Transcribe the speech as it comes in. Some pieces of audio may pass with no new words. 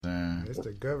it's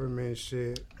the government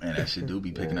shit. Man, that shit do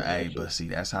be picking up. Hey, but see,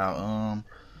 that's how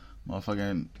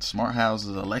motherfucking smart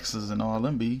houses, Alexas, and all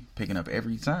them be picking up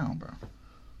every sound, bro.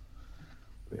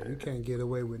 Man, you can't get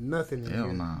away with nothing.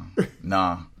 Hell nah.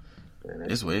 Nah.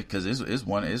 It's weird because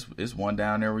it's one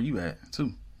down there where you at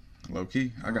too. Low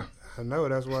key, I know,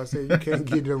 that's why I said you can't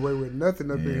get away with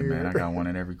nothing up in here. Yeah, man, I got one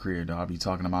in every crib, dog. I be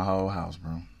talking to my whole house,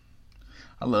 bro.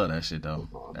 I love that shit though.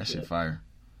 That shit fire.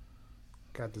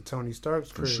 Got the Tony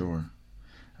Stark's crib. For sure.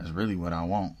 That's really what I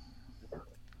want.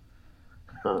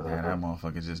 Yeah, that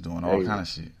motherfucker's just doing all kind of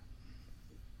shit.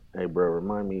 Hey, bro,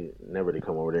 remind me never to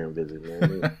come over there and visit,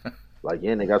 man. Like,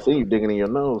 yeah, nigga, I see you digging in your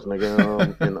nose,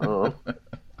 nigga,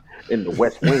 in the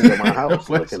west wing of my house.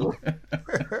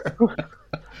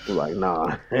 Like,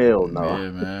 nah, hell no. Yeah,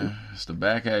 man. It's the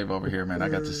back cave over here, man. I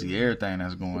got to see everything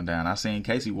that's going down. I seen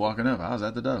Casey walking up. I was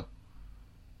at the door.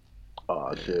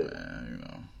 Oh, yeah, shit. Man, you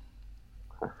know.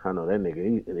 I know that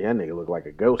nigga look like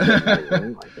a ghost. Like,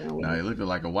 no, he looked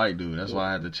like a white dude. That's why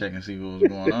I had to check and see what was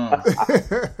going on.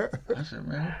 I said,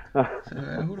 man,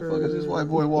 who the fuck is this white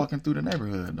boy walking through the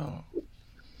neighborhood, dog?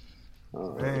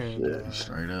 Oh, man, shit.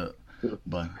 Straight up.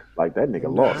 But like that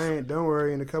nigga lost. Don't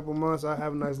worry, in a couple months I'll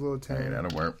have a nice little tan. Hey,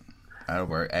 that'll work.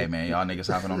 Hey, man, y'all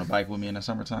niggas hopping on the bike with me in the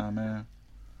summertime, man?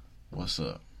 What's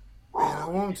up? Man, I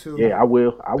want to. Yeah, I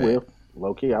will.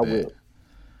 Low key, I will.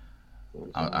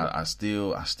 I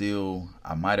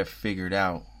might have figured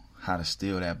out how to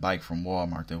steal that bike from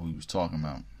Walmart that we was talking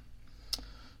about.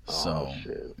 So,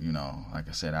 you know, like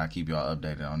I said, I'll keep y'all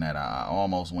updated on that. I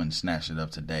almost went and snatched it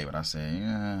up today, but I said,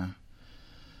 yeah,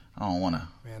 I don't want to.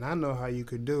 Man, I know how you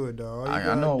could do it, dog.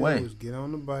 I know a way. Is get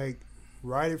on the bike,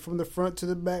 ride it from the front to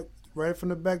the back, right from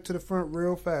the back to the front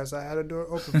real fast. I had a door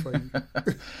open for you.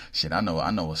 Shit, I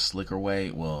know a slicker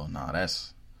way. Well,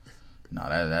 that's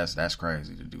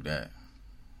crazy to do that.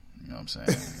 You know what I'm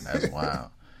saying? That's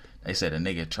wild. They said a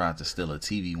nigga tried to steal a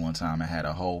TV one time and had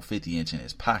a whole 50-inch in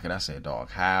his pocket. I said, dog,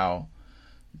 how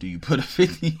do you put a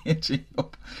 50-inch in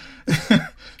your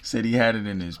Said he had it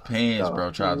in his pants, bro.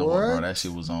 Tried to work, bro. That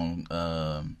shit was on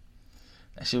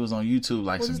YouTube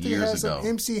like some years ago. Some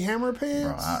MC Hammer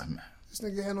pants? Bro, this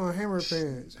nigga had on Hammer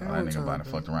pants. That nigga about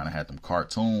to fucked around and had them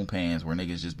cartoon pants where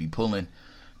niggas just be pulling.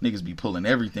 Niggas be pulling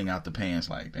everything out the pants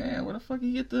like, damn, where the fuck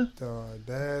you get the... Dog,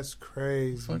 that's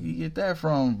crazy. Where the fuck you get that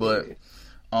from? But,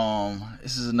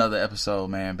 this is another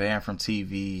episode, man. Banned from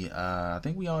TV. I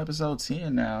think we on episode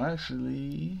 10 now,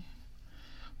 actually.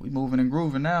 We moving and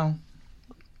grooving now.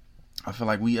 I feel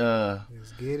like we,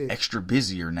 extra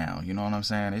busier now. You know what I'm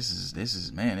saying? This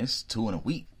is, man, it's 2 in a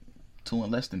week. 2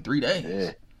 in less than 3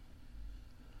 days.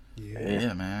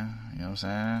 Yeah, man. You know what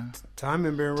I'm saying?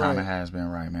 Timing been right. Timing has been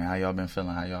right, man. How y'all been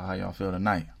feeling? How y'all feel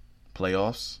tonight?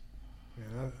 Playoffs?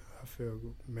 Man, I feel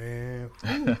good, man.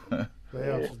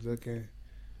 Playoffs is looking.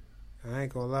 I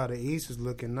ain't gonna lie, the East is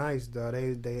looking nice, though.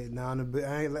 They now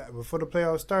before the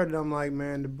playoffs started, I'm like,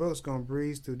 man, the Bucks gonna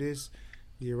breeze through this,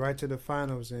 get right to the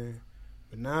finals,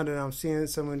 but now that I'm seeing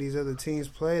some of these other teams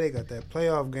play, they got that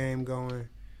playoff game going,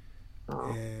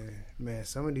 and man,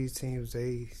 some of these teams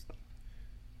they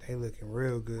looking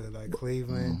real good, like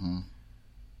Cleveland. Mm-hmm.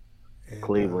 And,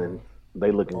 Cleveland, they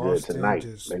looking Boston good tonight.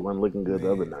 They weren't looking good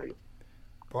the other night.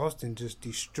 Boston just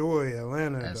destroyed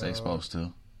Atlanta. As they supposed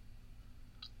to.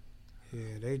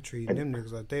 Yeah, they treating them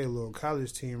niggas like they a little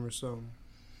college team or something.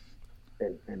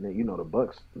 And then, you know, the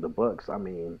Bucks, I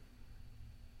mean,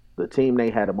 the team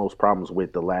they had the most problems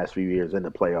with the last few years in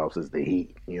the playoffs is the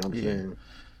Heat. You know what I'm saying?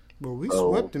 Well, we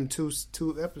swept them two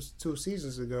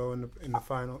seasons ago in the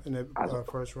final in the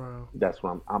first round. That's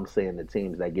what I'm saying. The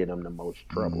teams that get them the most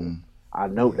trouble. Mm-hmm. I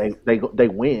know they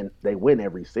win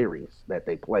every series that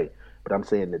they play, but I'm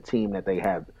saying the team that they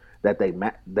have that they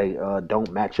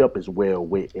don't match up as well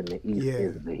with in the East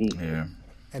is the Heat. Yeah,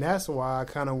 and that's why I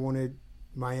kind of wanted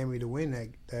Miami to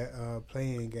win that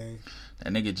play-in game.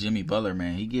 That nigga Jimmy Butler,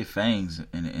 man, he get fangs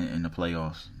in the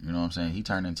playoffs. You know what I'm saying? He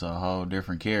turned into a whole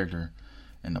different character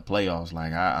in the playoffs.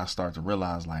 Like I start to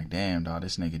realize, like, damn, dog,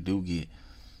 this nigga do get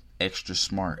extra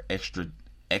smart, extra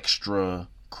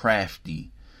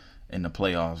crafty in the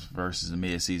playoffs versus the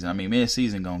mid-season. I mean,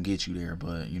 mid-season gonna get you there,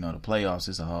 but you know the playoffs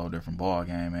is a whole different ball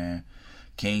game, man.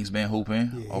 Kings been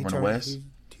hooping over in the West.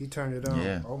 He turned it on.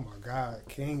 Yeah. Oh my God,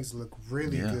 Kings look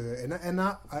really good. And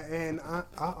I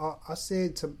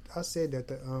said that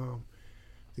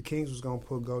the Kings was gonna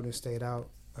put Golden State out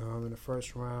in the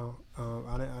first round.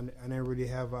 I didn't really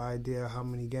have an idea how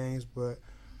many games, but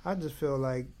I just feel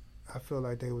like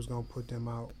they was gonna put them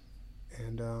out,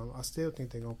 and I still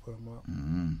think they're gonna put them out.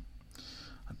 Mm-hmm.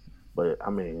 But I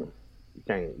mean,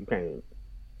 you can't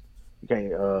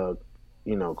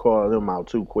call them out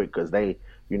too quick because they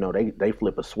they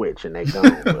flip a switch and they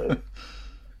gone. But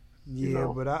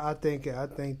Yeah, but I think that I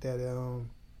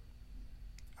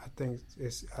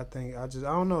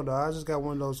don't know, dog. I just got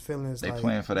one of those feelings. They like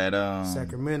playing for that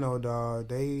Sacramento, dog.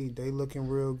 They looking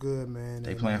real good, man.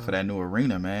 They playing for that new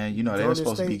arena, man. They were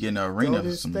supposed to be getting an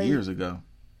arena some years ago.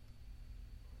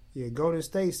 Yeah, Golden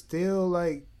State still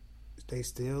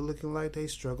looking like they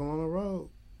struggle on the road.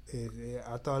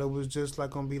 I thought it was just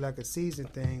gonna be like a season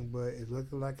thing, but it's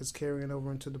looking like it's carrying over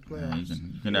into the playoffs.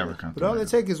 You can never come. But all it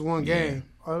takes is one game.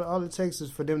 All it takes is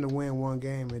for them to win one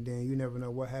game, and then you never know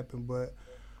what happened. But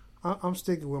I'm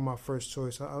sticking with my first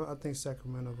choice. I think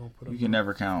Sacramento gonna put them. You can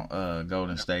never count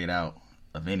Golden State out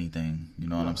of anything. You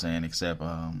know what I'm saying? Except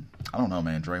I don't know,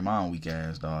 man. Draymond weak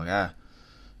ass dog.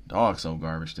 Dog so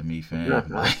garbage to me, fam. He's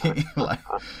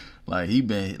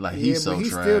so but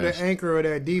he's trash. still the anchor of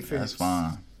that defense. That's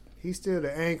fine. He's still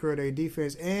the anchor of their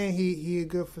defense, and he a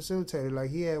good facilitator.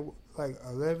 Like he had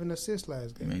 11 assists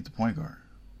last game. He made the point guard.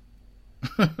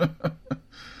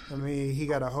 I mean, he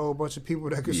got a whole bunch of people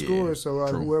that can score. So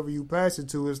whoever you pass it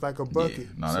to is like a bucket. Yeah,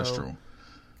 no, that's true.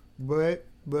 But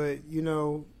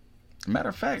matter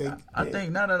of fact, I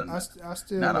think now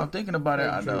that I'm thinking about it,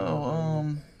 I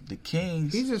know the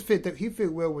Kings. He just fit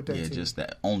well with that team. Yeah, just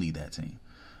only that team.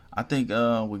 I think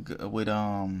with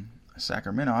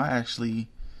Sacramento, I actually.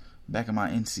 Back in my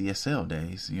NCSL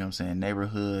days, you know what I'm saying?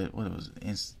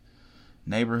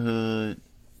 Neighborhood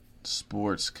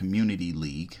Sports Community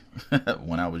League.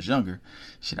 When I was younger,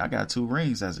 I got 2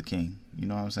 rings as a King. You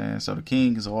know what I'm saying? So the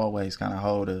Kings always kind of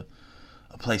hold a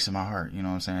place in my heart. You know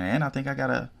what I'm saying? And I think I got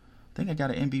an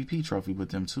MVP trophy with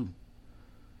them too.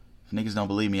 If niggas don't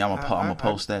believe me, I'm gonna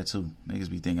post that too. Niggas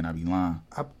be thinking I be lying.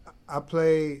 I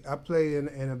played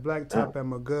in a black top at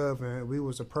McGov, and we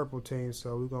was a purple team,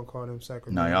 so we're gonna call them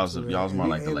Sacramento. No, y'all was more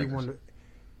like the Lakers.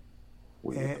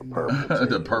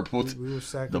 The purple, we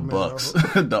was the Bucks,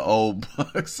 the old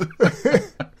Bucks.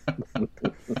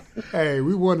 Hey,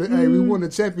 we won the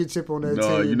championship on that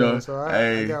team.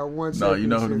 I got one championship. No, you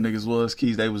know who them niggas was?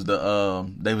 Keys. They was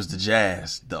the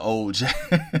Jazz, the old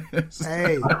Jazz.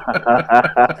 Hey,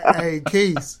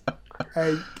 Keys.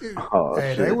 Hey,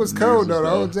 they was cold though.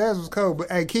 The old Jazz was cold. But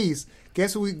hey, Keys,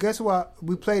 guess who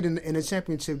we played in the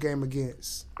championship game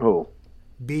against? Who?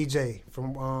 BJ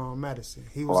from Madison.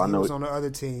 He was on the other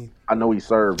team. I know he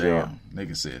served. Damn,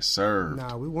 nigga said served.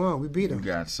 Nah, we won. We beat him. You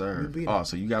got served.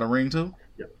 So you got a ring too?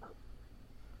 Yep.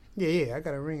 Yeah, I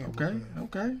got a ring.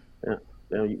 Okay.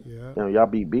 Yeah. Y'all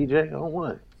beat BJ on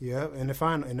what? Yep, in the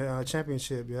final, in the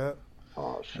championship. Yep.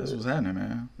 Oh shit. That's what's happening,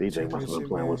 man. BJ must have been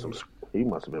playing with some. He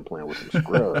must have been playing with some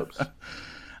scrubs. All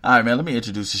right, man. Let me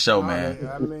introduce the show, man.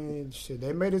 I mean, shit,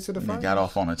 they made it to the finals. They got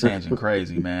off on a tangent,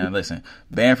 crazy, man. Listen,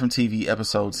 Banned from TV,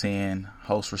 episode 10.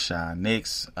 Host Rashad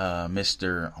Nix,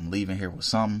 Mr. I'm leaving here with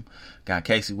something. Got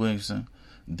Casey Williamson,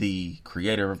 the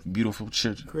creator of Beautiful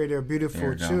Children.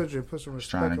 Put some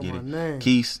respect on my name.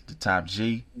 Keith, the top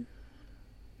G. You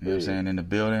know what I'm saying, in the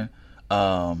building.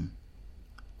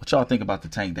 What y'all think about the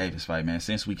Tank Davis fight, man?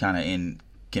 Since we kind of in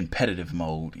competitive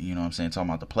mode, you know what I'm saying, talking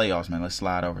about the playoffs, man, let's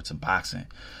slide over to boxing.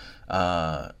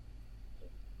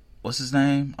 What's his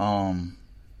name?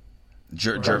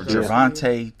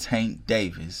 Gervonta Tank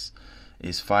Davis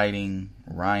is fighting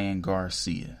Ryan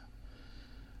Garcia.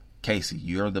 Casey,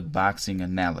 you're the boxing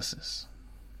analysis.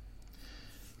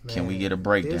 Man, can we get a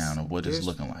breakdown of what it's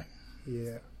looking like?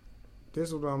 Yeah. This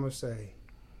is what I'm going to say.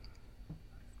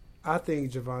 I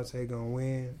think Gervonta going to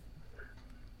win,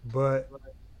 but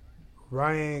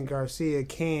Ryan Garcia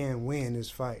can win this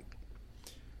fight.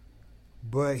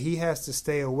 But he has to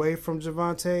stay away from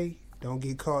Gervonta. Don't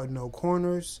get caught in no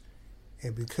corners.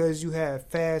 And because you have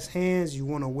fast hands, you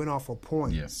want to win off of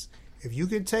points. Yes. If you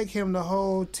can take him the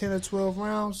whole 10 or 12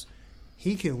 rounds,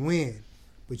 he can win.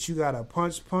 But you got to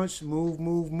punch, move.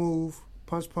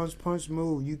 Punch,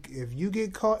 move. If you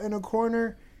get caught in a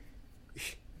corner,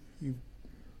 you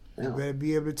better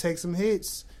be able to take some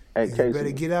hits. Hey, Casey, you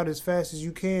better get out as fast as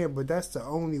you can, but that's the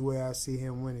only way I see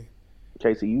him winning.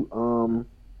 Casey,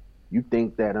 you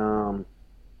think that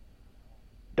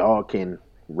Dog can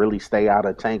really stay out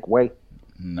of Tank way?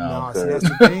 No, see, that's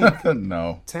the thing.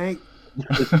 No, Tank.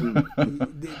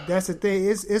 That's the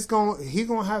thing. He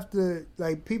gonna have to,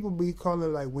 like, people be calling it,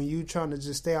 like, when you trying to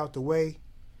just stay out the way,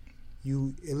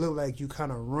 it look like you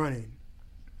kind of running,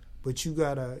 but you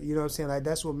gotta, you know what I'm saying, like,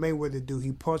 that's what Mayweather do.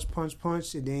 He punch,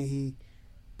 and then he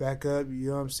back up, you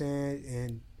know what I'm saying,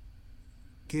 and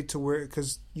get to where,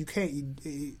 because you can't,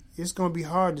 it's going to be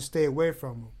hard to stay away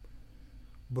from him.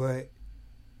 But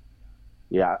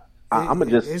yeah,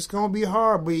 it's going to be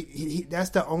hard, but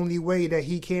that's the only way that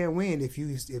he can win. If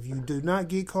you do not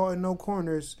get caught in no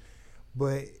corners,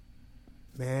 but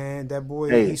Man, that boy,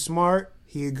 Hey, he's smart.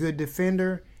 He a good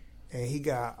defender, and he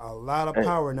got a lot of hey,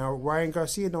 power. Now Ryan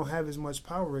Garcia don't have as much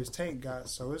power as Tank got,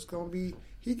 so it's gonna be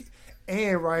he.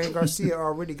 And Ryan Garcia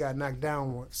already got knocked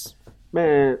down once.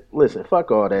 man, listen,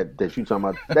 fuck all that you talking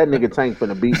about. That nigga Tank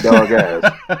finna beat dog ass.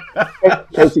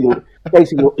 Casey,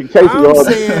 Casey,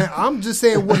 I'm just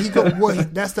saying what he go.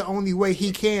 That's the only way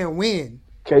he can win.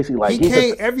 Casey, like He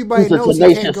can't. Everybody he's a knows he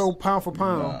can't tenacious, go pound for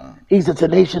pound. Nah. he's a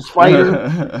tenacious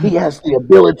fighter. He has the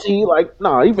ability. Like,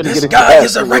 nah, he finna This get his guy ass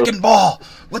is a whooped. wrecking ball.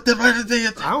 What the fuck is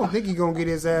this? I don't think he gonna get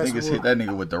his ass. Niggas hit whooped. that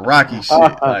nigga with the Rocky shit.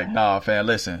 Like, nah, fam,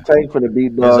 listen. Tank finna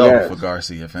beat It's dog over ass. for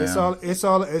Garcia, fam. It's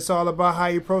all about how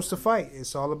you approach the fight.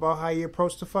 It's all about how you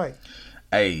approach the fight.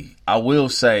 Hey, I will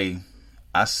say,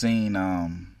 I seen,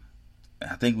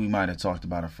 I think we might have talked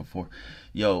about it before.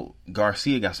 Yo,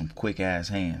 Garcia got some quick ass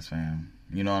hands, fam.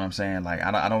 You know what I'm saying? Like,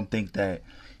 I don't think that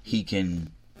he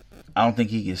can. I don't think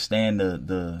he can stand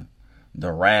the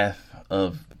wrath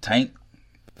of Tank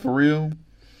for real.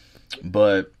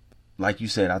 But like you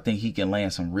said, I think he can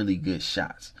land some really good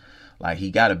shots. Like,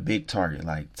 he got a big target.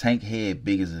 Like, Tank head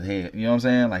big as his head. You know what I'm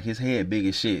saying? Like, his head big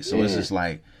as shit. So it's just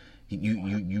like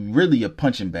you really a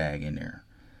punching bag in there.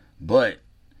 But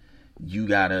you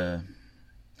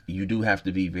do have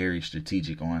to be very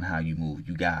strategic on how you move.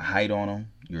 You got height on him.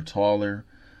 You're taller.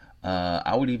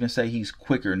 I would even say he's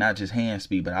quicker, not just hand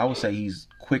speed, but I would say he's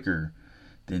quicker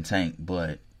than Tank.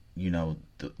 But you know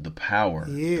the power,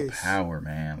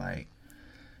 man. Like,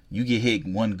 you get hit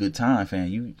one good time, fam.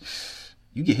 You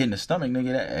get hit in the stomach,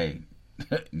 nigga. That hey,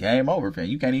 game over, fam.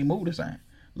 You can't even move the same.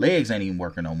 Legs ain't even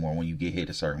working no more when you get hit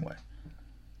a certain way.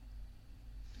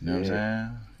 You know what I'm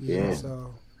saying? Yeah.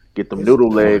 So Get them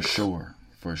noodle For legs. sure.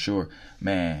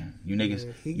 Man, you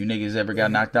niggas ever got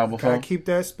knocked out before? gotta keep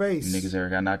that space. You niggas ever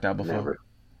got knocked out before? Never.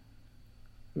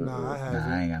 Nah, I haven't.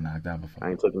 Nah, I ain't got knocked out before. I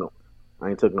ain't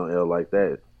took no L like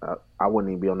that. I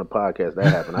wouldn't even be on the podcast. That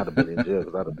happened. I'd have been in jail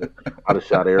because I'd have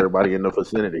shot everybody in the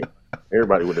vicinity.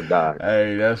 Everybody would have died.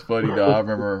 Hey, that's funny though. I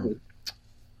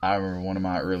remember one of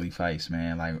my early fights,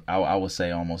 man. Like, I would say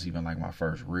almost even like my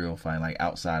first real fight, like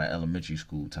outside of elementary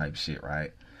school type shit, right?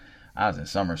 I was in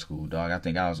summer school, dog. I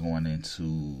think I was going into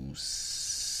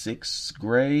 6th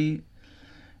grade.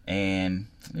 And,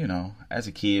 you know, as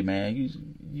a kid, man,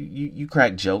 you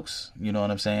crack jokes, you know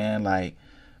what I'm saying? Like,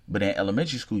 but in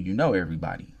elementary school, you know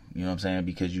everybody, you know what I'm saying?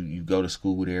 Because you go to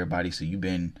school with everybody, so you've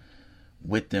been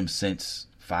with them since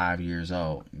 5 years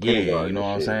old. Yeah, you know what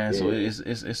I'm saying? Yeah. So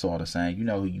it's all the same. You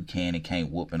know who you can and can't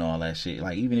whoop and all that shit.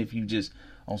 Like, even if you just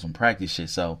on some practice shit.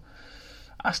 So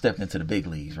I stepped into the big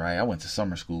leagues, right? I went to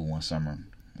summer school one summer,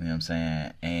 you know what I'm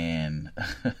saying? And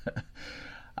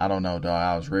I don't know, dog.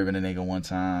 I was ribbing a nigga one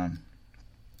time.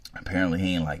 Apparently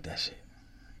he ain't like that shit.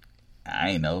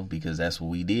 I ain't know, because that's what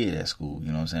we did at school. You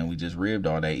know what I'm saying? We just ribbed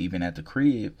all day, even at the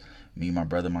crib. Me, my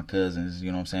brother, my cousins.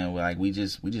 You know what I'm saying? We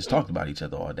just talked about each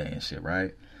other all day and shit,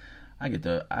 right? I get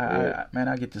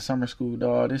the summer school,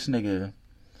 dog. This nigga,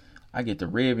 I get the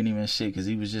ribbing him and shit because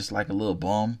he was just like a little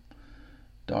bum,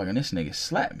 dog. And this nigga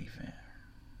slapped me,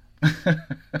 fam.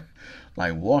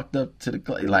 Like, walked up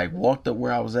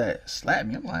where I was at, slapped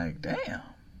me. I'm like, damn,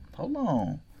 hold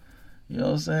on. You know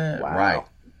what I'm saying? Wow.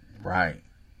 Right.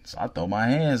 So I throw my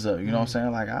hands up, you know what I'm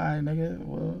saying? Like, all right, nigga,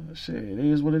 well, shit, it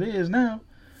is what it is now.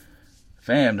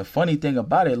 Fam, the funny thing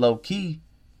about it, low key,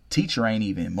 teacher ain't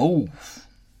even move.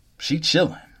 She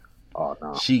chilling. Oh,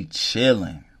 no. She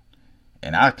chilling.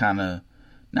 And I kind of,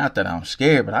 not that I'm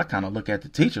scared, but I kind of look at the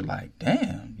teacher like,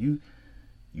 damn, you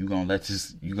gonna let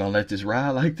this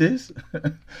ride like this?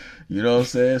 You know what I'm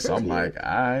saying? So I'm like, all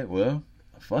right, well,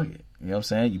 fuck it. You know what I'm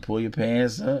saying? You pull your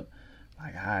pants up,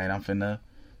 like, all right, I'm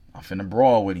finna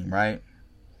brawl with him, right?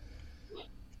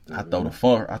 I throw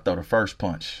the first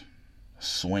punch,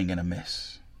 swing and a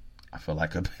miss. I feel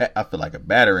like a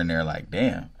batter in there. Like,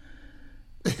 damn,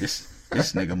 this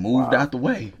nigga moved out the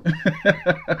way.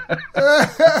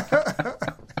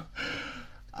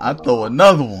 I throw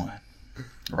another one.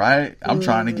 Right? I'm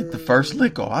trying to get the first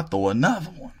lick off. I throw another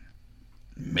one.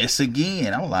 Miss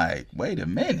again. I'm like, wait a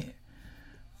minute.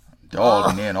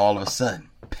 Dog, and then all of a sudden,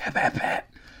 pat, pat, pat.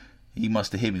 He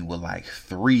must have hit me with like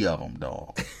 3 of them,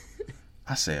 dog.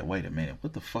 I said, wait a minute.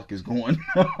 What the fuck is going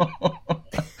on?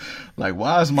 Like,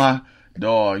 why is my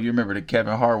dog? You remember the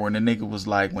Kevin Hart when the nigga was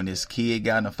like, when this kid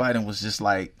got in a fight and was just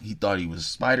like, he thought he was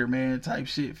Spider-Man type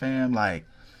shit, fam? Like,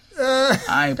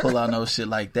 I ain't pull out no shit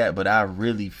like that, but I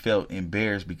really felt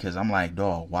embarrassed because I'm like,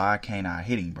 dog, why can't I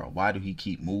hit him, bro? Why do he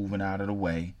keep moving out of the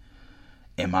way?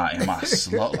 Am I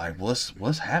slow? Like,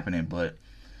 what's happening? But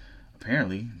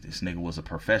apparently, this nigga was a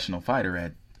professional fighter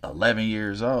at 11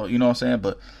 years old. You know what I'm saying?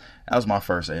 But that was my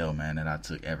first L, man, that I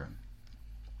took ever.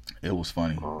 It was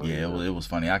funny. Oh, Yeah, yeah. it was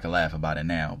funny. I can laugh about it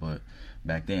now, but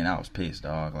back then I was pissed,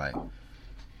 dog. Like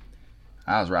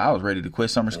I was ready to quit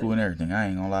summer school and everything. I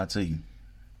ain't gonna lie to you.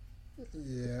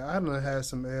 Yeah, I done had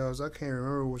some L's. I can't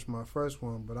remember which my first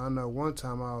one, but I know one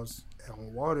time I was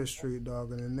on Water Street,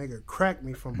 dog, and a nigga cracked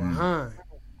me from behind.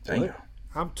 Damn.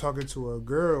 I'm talking to a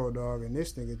girl, dog, and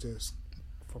this nigga just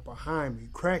from behind me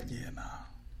cracked me. Yeah, nah.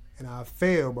 And I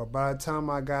fell, but by the time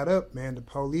I got up, man, the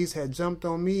police had jumped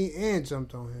on me and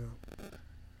jumped on him.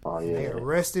 Oh They yeah.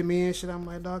 arrested me and shit. I'm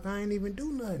like, dog, I ain't even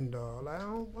do nothing, dog. Like, I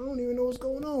don't even know what's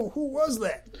going on. Who was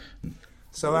that?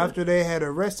 So after they had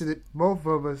arrested both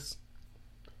of us,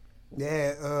 they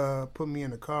had put me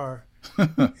in the car,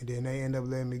 and then they ended up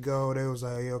letting me go. They was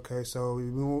like, okay, so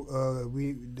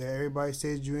everybody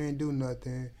said you ain't do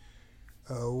nothing.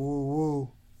 Woo woo.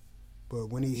 But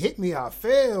when he hit me, I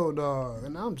fell, dog.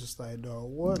 And I'm just like, dog,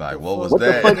 what? Like, the what was fuck? What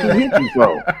that? the fuck you hit you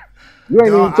for? You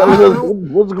ain't Dog, even telling I us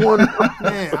don't- what's going on.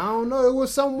 Man, I don't know. It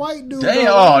was some white dude. Damn.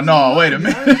 dog. Oh no! Wait a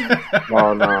minute.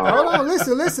 Oh no. Hold on,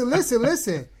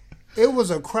 listen. It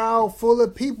was a crowd full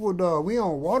of people, dog. We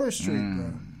on Water Street,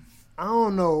 bro. I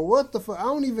don't know what the fuck. I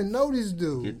don't even know this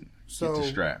dude. Get so the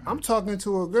strap, man. I'm talking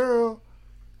to a girl,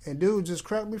 and dude just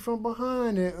cracked me from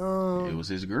behind, and It was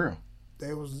his girl.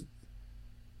 they was.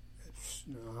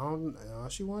 No,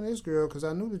 she wasn't his girl because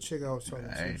I knew the chick I was talking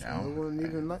Hey, to. So that it wasn't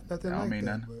even like nothing That don't like mean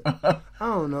that. nothing. But I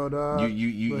don't know, dog.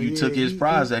 You But yeah, took his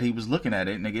prize he- that he was looking at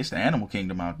it, nigga. It's the animal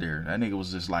kingdom out there. That nigga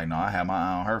was just like, no, I had my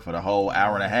eye on her for the whole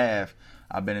hour and a half.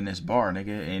 I've been in this bar,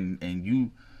 nigga, and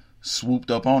you swooped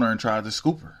up on her and tried to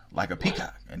scoop her like a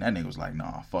peacock. And that nigga was like,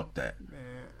 nah, fuck that. Man,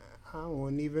 I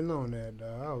wasn't even on that,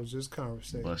 dog. I was just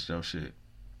conversating. Bust your shit.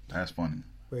 That's funny.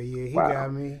 But yeah, he Wow.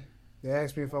 got me. They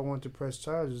asked me if I want to press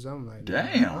charges. I'm like,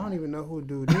 Damn. I don't even know who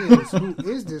dude is. Who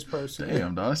is this person?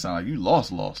 Damn, dog. That sound like you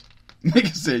lost.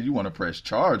 Nigga said you want to press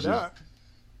charges. Dog.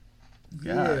 God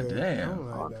Yeah, damn. I'm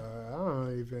like, dog, I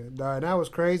don't even. Dog, that was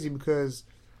crazy because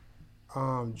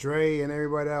Dre and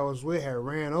everybody I was with had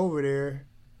ran over there.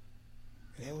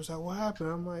 And it was like, what happened?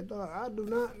 I'm like, dog, I do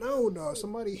not know, dog.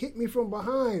 Somebody hit me from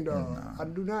behind, dog. Nah. I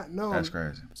do not know. That's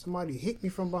crazy. Somebody hit me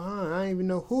from behind. I didn't even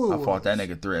know who it was. I fought that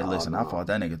nigga three. Listen, I no. fought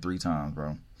that nigga 3 times,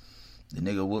 bro. The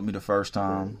nigga whooped me the first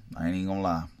time. I ain't even gonna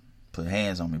lie. Put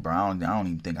hands on me, bro. I don't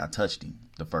even think I touched him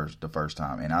the first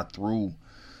time. And I threw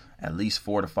at least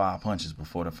 4 to 5 punches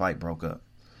before the fight broke up.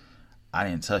 I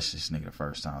didn't touch this nigga the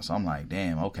first time. So I'm like,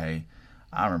 damn, okay.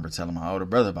 I remember telling my older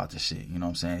brother about this shit. You know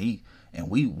what I'm saying?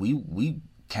 We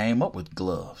came up with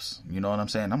gloves. You know what I'm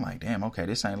saying? I'm like, damn, okay,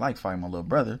 this ain't like fighting my little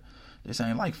brother. This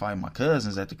ain't like fighting my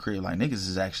cousins at the crib. Like, niggas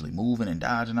is actually moving and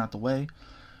dodging out the way.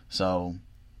 So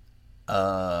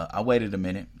I waited a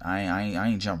minute. I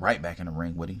ain't jump right back in the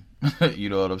ring with him. You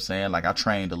know what I'm saying? Like, I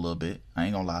trained a little bit. I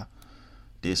ain't gonna lie.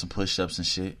 Did some push-ups and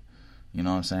shit. You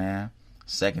know what I'm saying?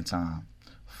 Second time,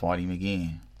 fought him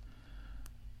again.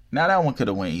 Now, that one could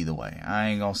have went either way. I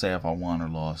ain't gonna say if I won or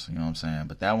lost, you know what I'm saying?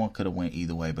 But that one could have went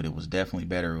either way, but it was definitely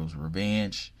better. It was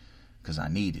revenge because I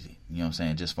needed it. You know what I'm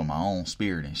saying? Just for my own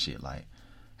spirit and shit. Like,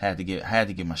 had to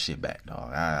get my shit back,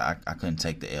 dog. I couldn't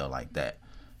take the L like that.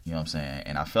 You know what I'm saying?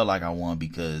 And I felt like I won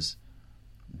because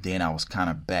then I was kind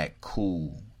of back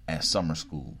cool at summer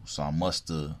school. So I must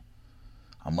have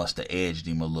edged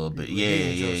him a little bit.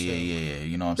 Yeah.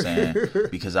 You know what I'm saying?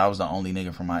 Because I was the only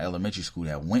nigga from my elementary school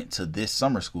that went to this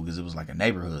summer school because it was like a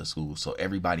neighborhood school. So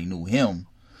everybody knew him,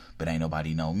 but ain't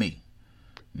nobody know me.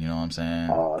 You know what I'm saying?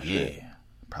 Oh, shit. Yeah.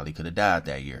 Probably could have died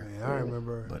that year. Man, I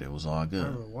remember. But it was all I good.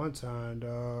 remember one time,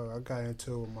 dog, I got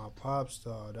into it with my pops,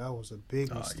 dog. That was a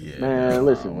big mistake. Yeah. Man,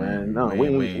 listen, man. No, we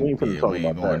ain't finna talk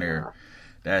about going that. there.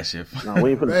 That shit. No,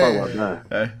 we ain't finna talk about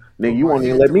that. Hey. Nigga, you won't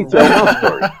even let me tell my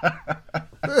story.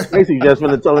 Basically, just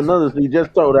finna tell another story. He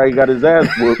just told how he got his ass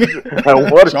whooped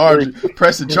at Water Charge, Street.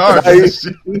 pressing charges.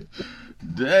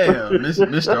 Damn,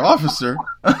 Mr. Officer.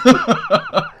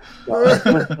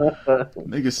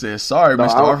 Nigga said, sorry, No,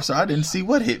 Mr. Officer, I didn't see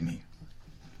what hit me.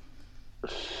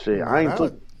 Shit, I ain't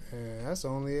took. Man, that's the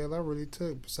only L I really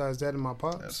took. Besides that and my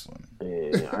pops. That's funny.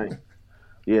 Yeah, I ain't.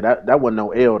 Yeah, that wasn't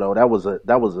no L though. That was a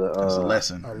That's a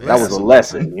lesson. That was a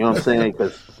lesson. You know what I'm saying?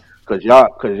 Cause y'all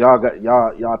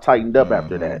tightened up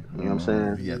after that. You know what I'm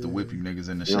saying? He had to whip you niggas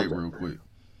in the You know shape what I'm real quick.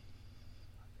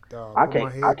 Dog, I put can't-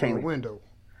 my head I through can't- the window.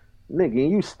 Nigga,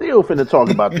 you still finna talk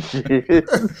about the shit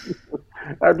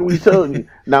after we told you.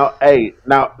 Now, hey,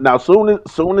 now, soon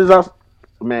as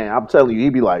man, I'm telling you, he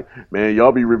be like, man,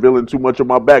 y'all be revealing too much of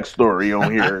my backstory on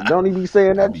here. Don't he be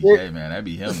saying that shit, Hey, man, that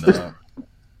be him, dog.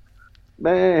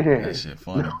 man? That shit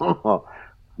funny.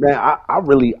 Man, I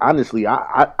really, honestly,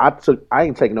 I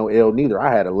ain't taking no L neither.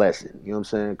 I had a lesson. You know what I'm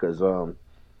saying? Because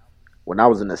when I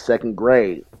was in the second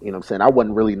grade, you know what I'm saying, I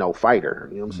wasn't really no fighter,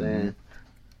 you know what I'm Mm-hmm. saying?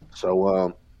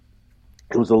 So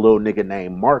it was a little nigga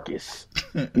named Marcus.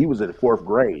 He was in fourth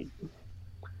grade,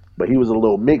 but he was a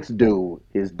little mixed dude.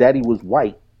 His daddy was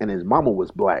white and his mama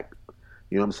was black.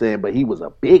 You know what I'm saying? But he was a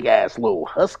big ass little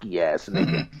husky ass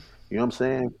nigga. You know what I'm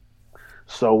saying?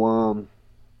 So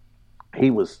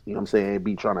he was, you know what I'm saying,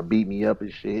 be trying to beat me up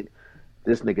and shit.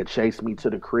 This nigga chased me to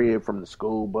the crib from the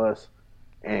school bus,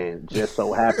 and just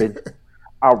so happened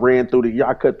I cut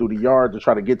through the yard to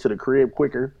try to get to the crib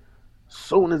quicker.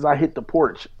 Soon as I hit the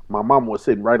porch, my mama was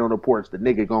sitting right on the porch. The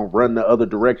nigga gonna run the other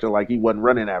direction like he wasn't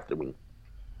running after me.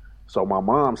 So my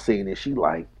mom seen it. She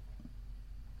like,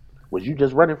 "Was you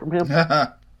just running from him?"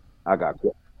 I got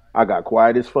I got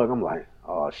quiet as fuck. I'm like,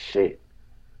 "Oh shit."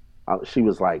 She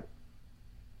was like,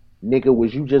 "Nigga,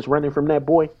 was you just running from that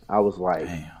boy?" I was like,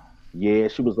 Damn. "Yeah."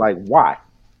 She was like, "Why?"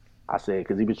 I said,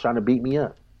 "Because he was trying to beat me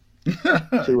up."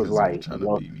 She was like,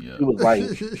 "Well,"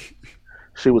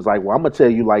 she was like, "Well, I'm gonna tell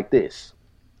you like this.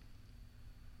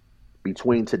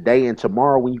 Between today and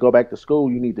tomorrow, when you go back to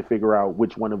school, you need to figure out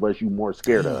which one of us you more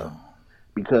scared of.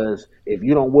 Because if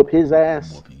you don't whoop his I'm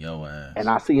ass, whooping your ass. and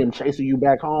I see him chasing you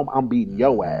back home, I'm beating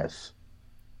your ass."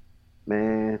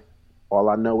 Man, all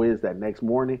I know is that next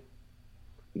morning,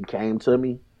 he came to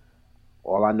me.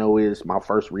 All I know is my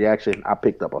first reaction, I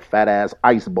picked up a fat ass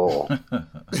ice ball.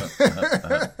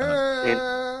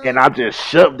 and I just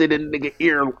shoved it in the nigga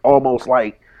ear almost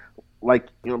like you know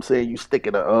what I'm saying, you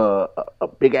sticking a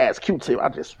big ass Q-tip. I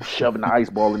just shoving the ice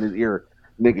ball in his ear.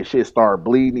 Nigga shit started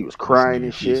bleeding. He was crying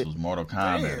and shit. This was Mortal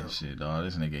Kombat and shit, dog.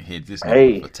 This nigga hit this nigga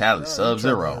Hey. fatality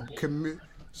Sub-Zero.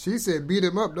 She said, "Beat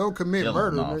him up, don't commit Kill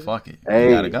murder." him. No, nigga. fuck it. Hey.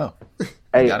 You gotta go.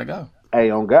 Hey. You gotta go.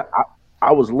 Hey, on God,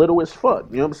 I was little as fuck.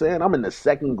 You know what I'm saying? I'm in the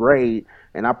second grade,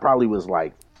 and I probably was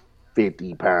like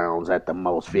 50 pounds at the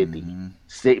most, 50,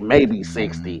 maybe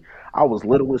 60. I was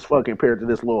little as fuck compared to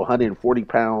this little 140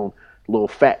 pound little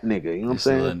fat nigga. You know what I'm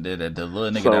saying? The little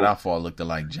nigga that I fought looked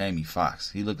like Jamie Foxx.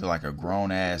 He looked like a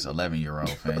grown ass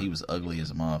 11-year-old, man. He was ugly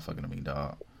as a motherfucker to me,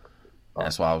 dog.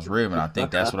 That's why I was ribbing. I think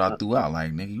that's what I threw out.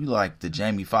 Like, nigga, you like the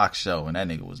Jamie Foxx show, and that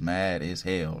nigga was mad as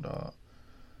hell, dog.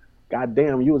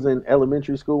 Goddamn, you was in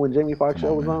elementary school when Jamie Foxx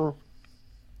show was on?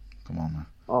 Come on, man.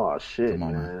 Oh shit, Come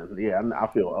on, man. Yeah, I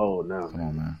feel old now. Come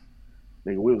on, man.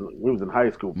 Nigga, we was in high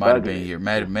school. Might have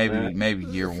been maybe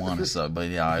year one or something, but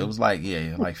yeah, it was like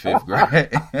fifth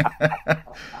grade.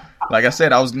 Like I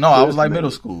said, I was like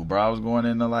middle school, bro. I was going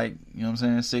into like, you know what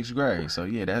I'm saying, 6th grade. So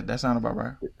yeah, that sounded about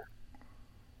right.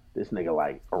 This nigga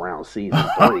like around season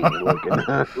 3 looking.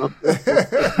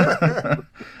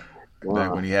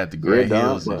 Back when he had the gray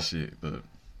heels and shit, but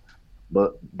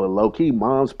low key,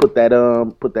 moms put that I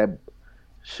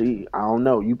don't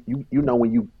know, you know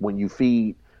when you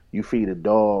feed a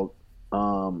dog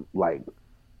like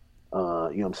you know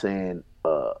what I'm saying,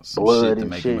 some blood shit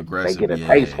and shit, they get a Yeah,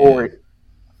 taste for it.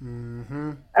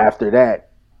 Mm-hmm. After that,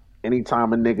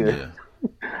 anytime a nigga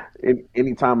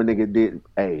did,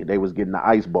 hey, they was getting the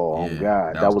ice ball. Yeah, Oh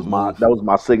God, that was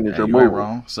my signature you move. ain't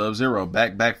wrong. Sub-Zero,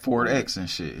 back forward X and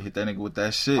shit. Hit that nigga with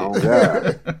that shit. Oh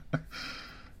God.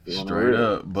 Straight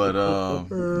up. But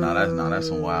that's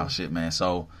some wild shit, man.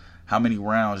 So how many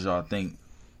rounds y'all think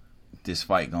this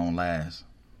fight gonna last?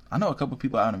 I know a couple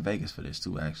people out in Vegas for this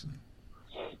too, actually.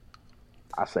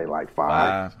 I say like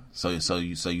 5. So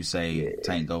you say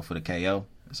Tank go for the KO?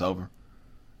 It's over.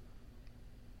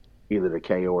 Either the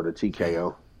KO or the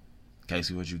TKO.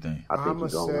 Casey, what you think? I'm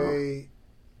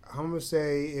gonna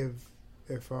say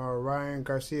if Ryan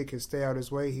Garcia can stay out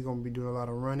his way, he gonna be doing a lot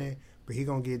of running, but he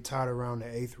gonna get tired around the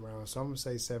 8th round. So I'm gonna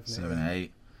say 7 and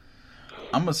 8.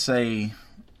 I'm gonna say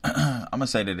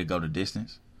that it go to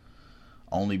distance,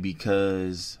 only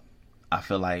because I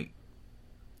feel like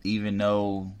even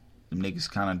though them niggas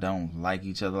kind of don't like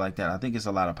each other like that, I think it's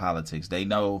a lot of politics. They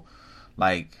know,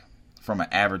 like, from an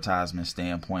advertisement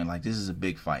standpoint, like, this is a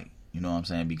big fight. You know what I'm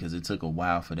saying? Because it took a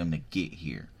while for them to get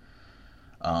here.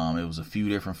 It was a few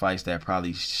different fights that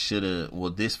probably should have. Well,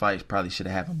 this fight probably should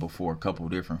have happened before a couple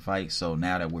of different fights. So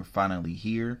now that we're finally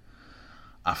here,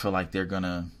 I feel like they're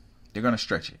gonna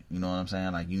stretch it. You know what I'm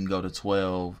saying? Like, you can go to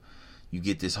 12. You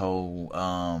get this whole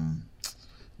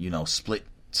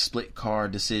split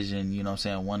card decision. You know what I'm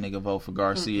saying? One nigga vote for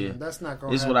Garcia. That's not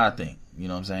gonna. This is what I think. You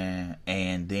know what I'm saying?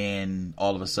 And then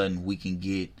all of a sudden we can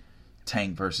get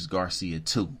Tank versus Garcia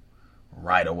 2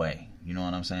 right away. You know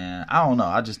what I'm saying? I don't know.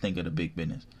 I just think of the big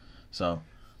business. So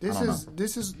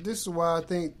this is why I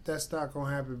think that's not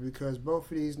gonna happen, because both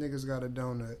of these niggas got a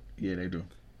donut. Yeah, they do.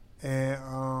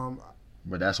 And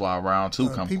but that's why round 2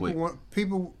 come quick.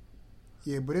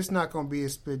 Yeah, but it's not gonna be a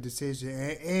split decision.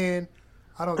 And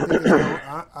I don't think it's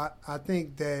gonna, I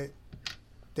think that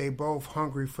they both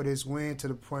hungry for this win to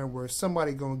the point where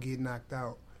somebody gonna get knocked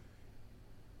out.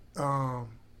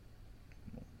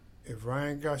 If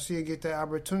Ryan Garcia get that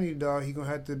opportunity, dog, he gonna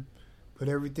have to put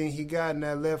everything he got in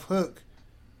that left hook.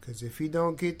 Cause if he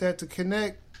don't get that to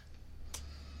connect,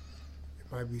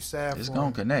 it might be sad. It's for gonna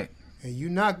him. connect. And you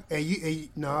not, and you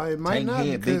no, it might Tank not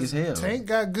head because big as hell. Tank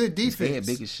got good defense. His head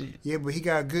big as shit. Yeah, but he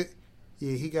got good.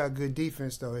 Yeah, he got good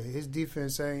defense though. His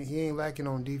defense ain't lacking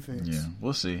on defense. Yeah,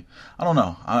 we'll see. I don't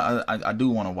know. I do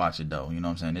want to watch it though. You know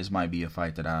what I'm saying? This might be a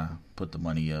fight that I put the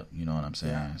money up. You know what I'm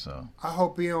saying? Yeah. So I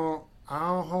hope he don't.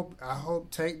 I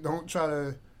hope Tank don't try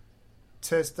to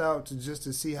test out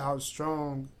to see how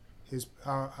strong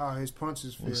how his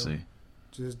punches feel. we'll see.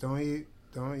 Just don't you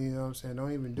know what I'm saying?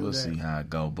 Don't even do We'll that. see how it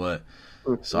go. But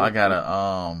so I got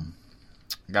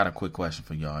a quick question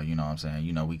for y'all. You know what I'm saying?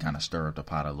 You know, we kind of stir up the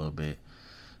pot a little bit.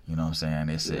 You know what I'm saying?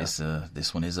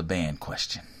 This one is a banned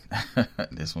question.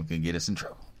 This one could get us in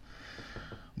trouble.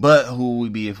 But who would we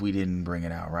be if we didn't bring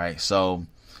it out, right? So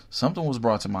something was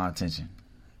brought to my attention.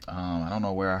 I don't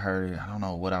know where I heard it. I don't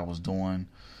know what I was doing.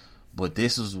 But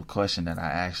this is a question that I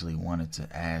actually wanted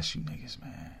to ask you niggas,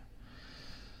 man.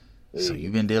 So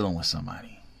you've been dealing with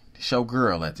somebody. It's your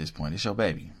girl at this point. It's your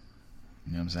baby.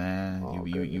 You know what I'm saying? Oh,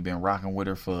 You've been rocking with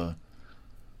her for a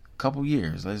couple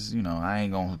years. I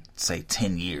ain't gonna say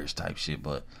 10 years type shit,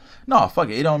 but no, fuck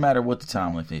it. It don't matter what the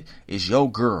time limit is. It's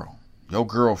your girl, your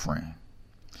girlfriend.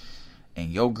 And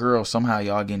your girl, somehow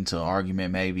y'all get into an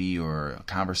argument maybe or a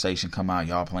conversation come out,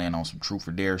 y'all playing on some truth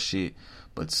or dare shit,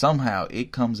 but somehow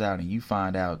it comes out and you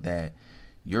find out that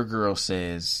your girl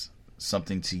says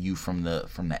something to you from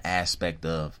the aspect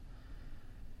of,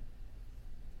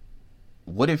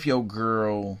 what if your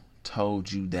girl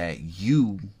told you that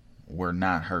you were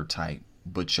not her type,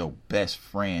 but your best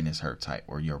friend is her type,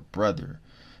 or your brother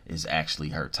is actually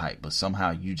her type, but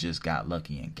somehow you just got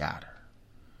lucky and got her?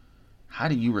 How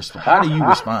do you respond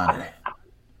to that?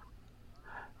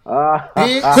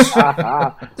 Bitch.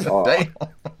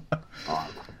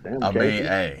 Damn, I mean,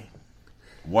 hey,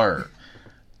 word.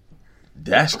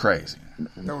 That's crazy.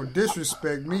 Don't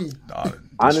disrespect me.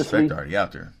 Disrespect already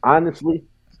out there. Honestly,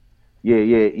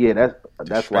 yeah.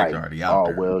 That's like, already out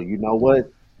there. Well, you know what?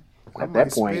 I At might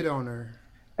that point, spit on her.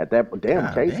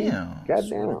 damn, Casey, damn.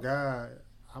 goddamn. God,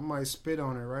 I might spit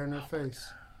on her right in her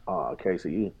face.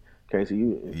 Casey, you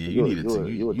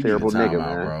You a terrible nigga,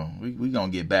 man. bro. We gonna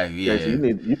get back. Yeah,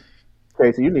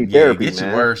 Casey, you need therapy, get man.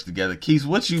 your words together, Keith.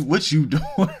 What you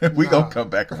doing? We gonna come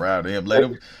back around to him.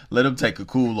 Let him take a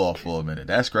cool off for a minute.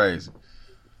 That's crazy.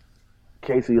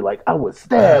 Casey, like, I would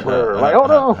stab her. Like, hold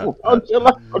on, chill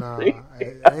out. Nah, I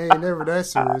ain't never that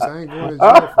serious. I ain't going to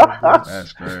jail for a bitch.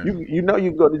 That's crazy. You know you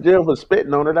can go to jail for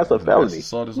spitting on her. That's a felony. That's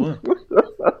assault as well.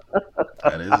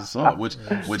 That is assault, which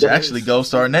actually goes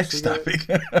to our next topic.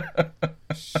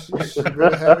 She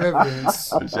better have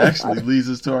evidence. Which actually leads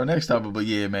us to our next topic. But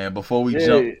yeah, man, before we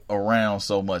jump around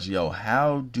so much,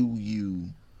 how do you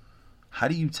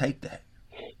take that?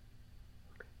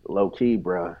 Low key,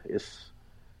 bro.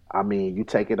 You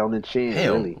take it on the chin,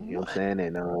 Hell, really. You know what I'm saying?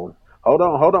 And hold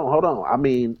on. I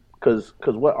mean, cause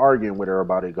what arguing with her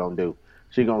about it gonna do?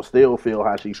 She gonna still feel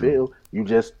how she feel. You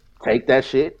just take that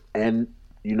shit and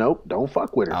don't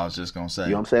fuck with her. I was just gonna say. You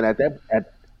know what I'm saying?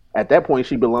 At that point,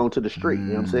 she belonged to the street. You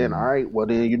know what I'm saying? All right. Well,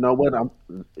 then you know what? You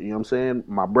know what I'm saying?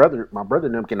 My brother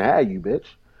and them can have you, bitch. You know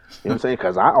what I'm saying?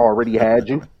 Because I already had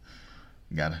you.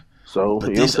 Gotta. So, but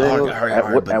you know this, what I'm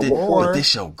saying? but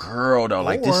this your girl though.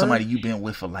 Like this somebody you've been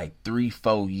with for like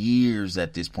 3-4 years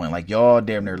at this point. Like y'all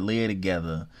damn near live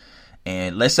together.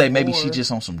 And let's say maybe she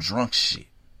just on some drunk shit,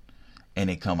 and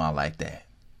it come out like that.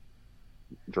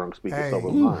 Drunk speaking sober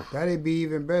mind. That'd be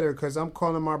even better because I'm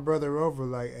calling my brother over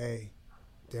like, hey,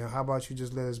 damn, how about you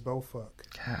just let us both fuck?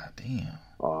 God damn.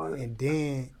 And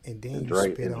then you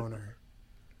spit on her.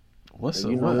 What's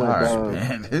up,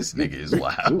 man? This nigga is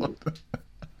wild.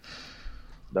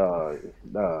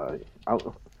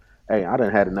 Hey, I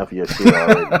done had enough of your shit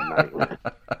already tonight, man.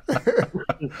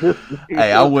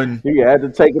 Hey, I wouldn't. You had to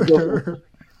take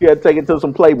it to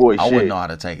some Playboy shit. I wouldn't know how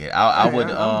to take it. I would.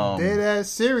 I'm dead ass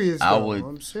serious. Though.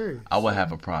 I'm serious. I would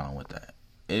have a problem with that.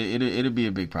 It'd be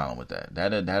a big problem with that.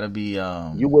 That'd be.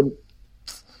 You wouldn't.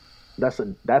 That's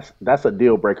a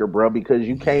deal breaker, bro. Because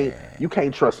you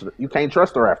can't trust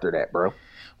her after that, bro.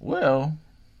 Well.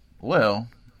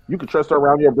 You can trust her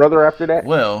around your brother after that.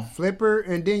 Well, flip her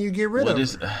and then you get rid of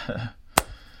her.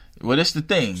 Well, this the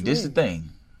thing. This the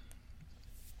thing.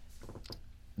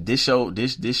 This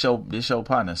show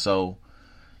partner. So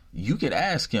you could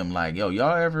ask him like, yo,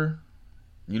 y'all ever,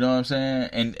 you know what I'm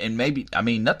saying? And maybe, I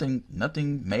mean, nothing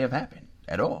may have happened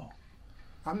at all.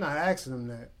 I'm not asking him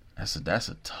that. That's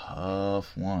a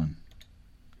tough one.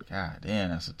 God damn,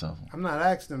 that's a tough one. I'm not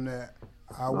asking them that.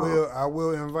 I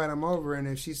will invite them over, and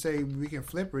if she say we can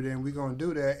flip her, then we gonna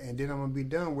do that, and then I'm gonna be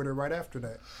done with her right after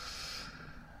that.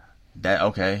 That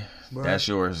okay? But that's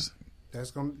yours.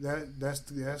 That's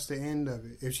the end of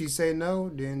it. If she say no,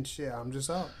 then shit, I'm just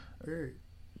out. Period.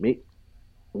 Me,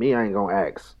 I ain't gonna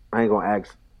ask. I ain't gonna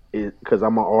ask it because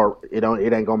it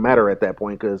ain't gonna matter at that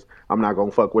point because I'm not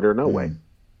gonna fuck with her no way.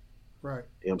 Right.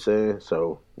 You know what I'm saying?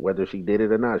 So whether she did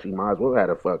it or not, she might as well have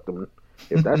to fuck them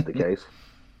if that's the case.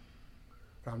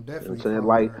 I'm definitely, you know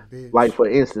what I'm saying? Like for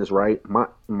instance, right? My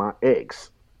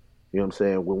ex, you know what I'm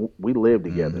saying? When we lived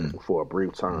together for a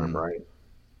brief time, right?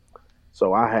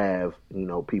 So I have,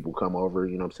 people come over,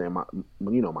 you know what I'm saying?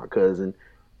 My cousin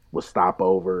would stop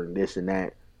over and this and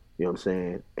that, you know what I'm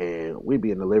saying? And we'd be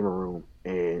in the living room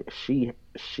and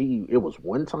it was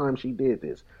one time she did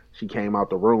this. She came out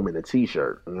the room in a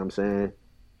t-shirt, you know what I'm saying?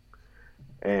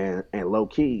 And low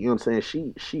key, you know what I'm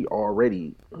saying? She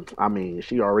already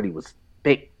was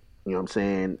thick, you know what I'm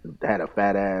saying? Had a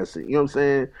fat ass, you know what I'm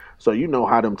saying? So you know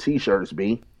how them t-shirts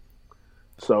be.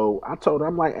 So I told her,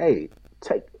 I'm like, hey,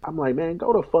 I'm like, man,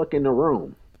 go the fuck in the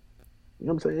room. You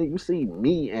know what I'm saying? You see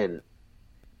me and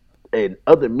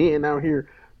other men out here,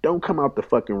 don't come out the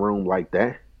fucking room like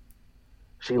that.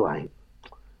 She like,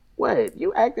 what?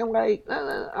 You acting like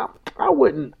I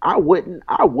wouldn't.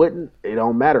 It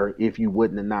don't matter if you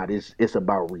wouldn't or not. It's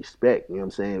about respect. You know what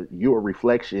I'm saying? You're a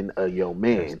reflection of your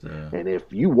man. And if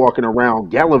you walking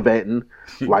around gallivanting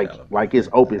like it's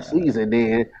open season,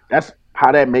 then that's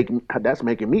how that's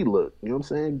making me look. You know what I'm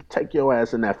saying? Take your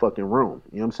ass in that fucking room.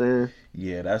 You know what I'm saying?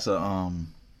 Yeah, that's a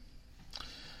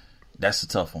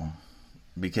tough one.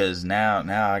 Because now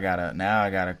I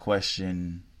gotta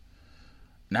question.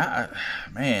 Now,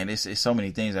 man, it's so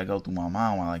many things that go through my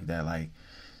mind like that. Like,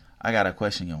 I gotta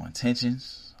question your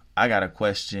intentions. I gotta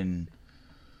question,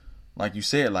 like you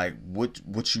said, like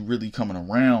what you really coming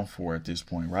around for at this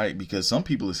point, right? Because some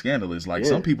people are scandalous. Like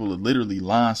some people are literally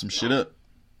lying some shit up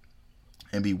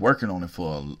and be working on it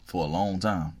for a long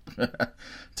time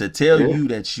to tell you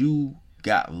that you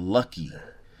got lucky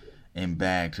and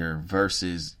bagged her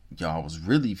versus y'all was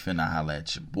really finna holla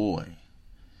at your boy,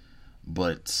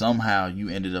 but somehow you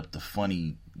ended up the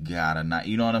funny guy to not.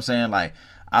 You know what I'm saying? Like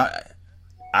I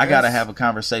gotta have a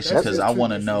conversation because I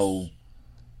want to know.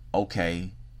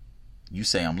 Okay, you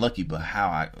say I'm lucky, but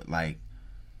how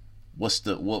what was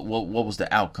the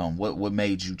outcome? What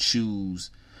made you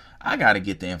choose? I gotta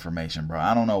get the information, bro.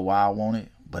 I don't know why I want it,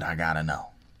 but I gotta know.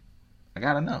 I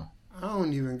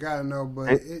don't even gotta know,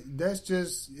 but that's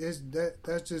just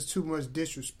too much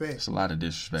disrespect. It's a lot of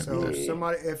disrespect. So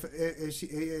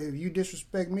if you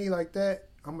disrespect me like that,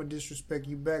 I'm gonna disrespect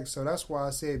you back. So that's why I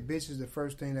said bitch is the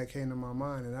first thing that came to my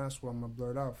mind, and that's what I'm gonna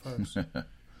blurt out first. But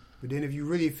then if you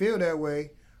really feel that way,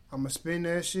 I'm gonna spin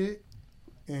that shit,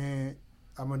 and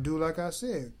I'm gonna do like I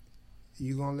said.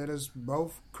 You gonna let us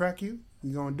both crack you?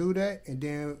 We gonna do that, and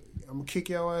then I'm gonna kick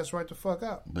your ass right the fuck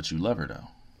out. But you love her though.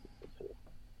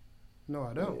 No,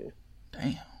 I don't.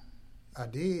 Damn. I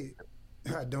did.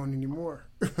 I don't anymore.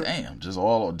 Damn, just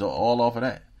all off of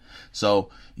that. So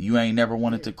you ain't never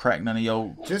wanted to crack none of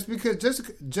your. Just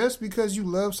because you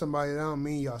love somebody, that don't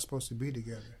mean y'all supposed to be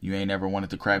together. You ain't never wanted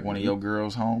to crack one of your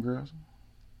homegirls.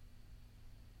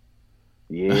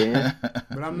 Yeah,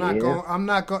 but I'm not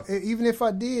going. Even if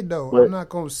I did though, I'm not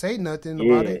gonna say nothing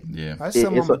about it. Yeah, that's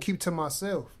something I'm gonna keep to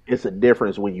myself. It's a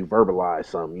difference when you verbalize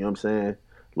something. You know what I'm saying?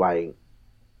 Like,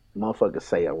 motherfuckers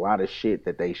say a lot of shit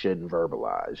that they shouldn't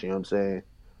verbalize. You know what I'm saying?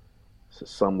 So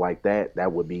something like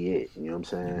that would be it. You know what I'm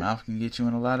saying? Your mouth can get you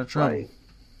in a lot of trouble. Like,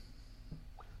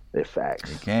 they're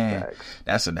facts. It can. Facts.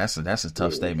 That's a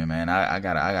tough statement, man. I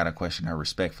gotta question her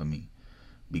respect for me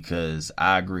because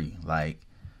I agree. Like,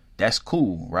 that's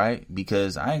cool, right?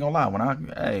 Because I ain't gonna lie,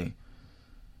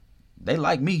 they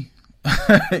like me.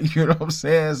 You know what I'm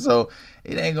saying? So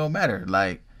it ain't gonna matter.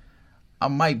 Like, I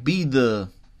might be the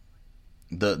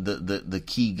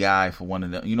key guy for one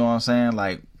of them. You know what I'm saying?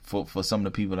 Like for some of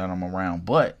the people that I'm around.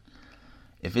 But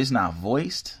if it's not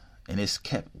voiced and it's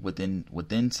kept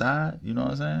within side, you know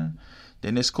what I'm saying?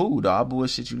 Then it's cool, dog. I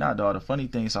bullshit you not, dog. The funny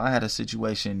thing, so I had a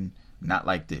situation not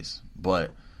like this,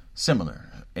 but similar.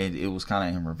 And it was kind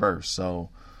of in reverse. So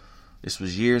this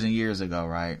was years and years ago,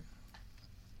 right?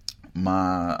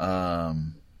 My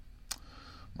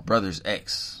brother's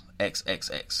ex,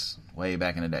 way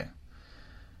back in the day.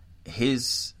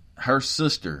 Her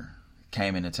sister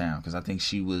came into town because I think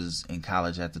she was in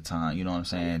college at the time. You know what I'm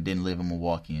saying? Didn't live in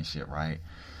Milwaukee and shit, right?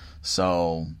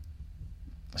 So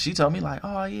she told me like,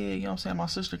 oh yeah, you know what I'm saying, my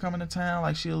sister coming to town,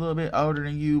 like she a little bit older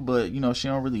than you, but you know, she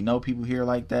don't really know people here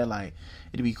like that. Like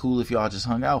it'd be cool if y'all just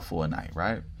hung out for a night,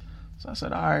 right? So I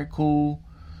said, all right, cool.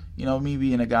 You know, me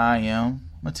being a guy I'm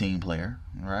a team player,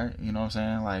 right? You know what I'm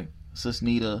saying? Like, sis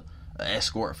need a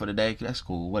escort for the day, that's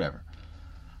cool, whatever.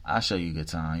 I'll show you a good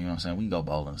time, you know what I'm saying? We can go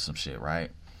bowling or some shit, right?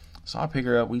 So I pick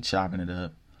her up, we chopping it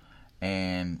up,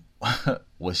 and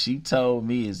what she told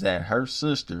me is that her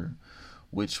sister,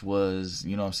 which was,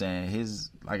 you know what I'm saying,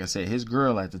 like I said, his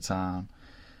girl at the time,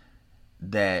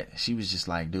 that she was just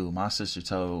like, dude, my sister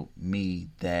told me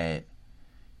that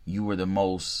you were the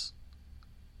most,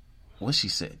 what she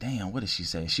said, damn, what did she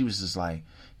say? She was just like,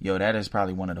 yo, that is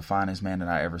probably one of the finest men that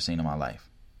I ever seen in my life.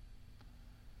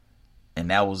 And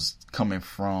that was coming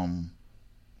from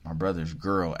my brother's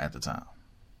girl at the time.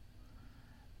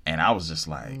 And I was just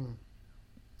like,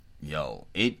 yo,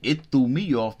 it threw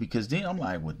me off, because then I'm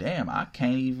like, well, damn, I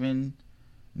can't even,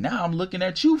 now I'm looking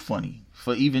at you funny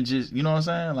for even just, you know what I'm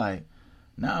saying? Like,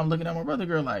 now I'm looking at my brother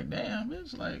girl like, damn,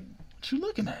 bitch, like, what you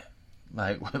looking at?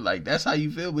 Like that's how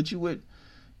you feel, but you with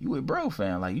bro,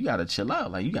 fam. Like, you gotta chill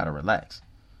out. Like, you gotta relax.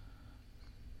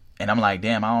 And I'm like,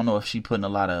 damn, I don't know if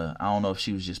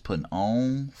she was just putting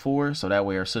on for her, so that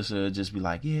way her sister would just be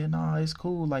like, yeah, no, it's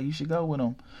cool, like, you should go with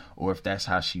him. Or if that's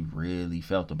how she really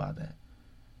felt about that.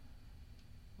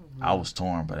 I was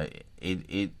torn, but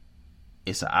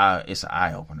it's an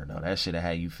eye opener though. That should have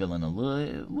had you feeling a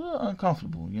little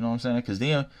uncomfortable. You know what I'm saying? Because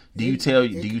then, do you tell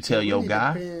your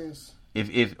guy? Depends.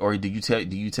 Or do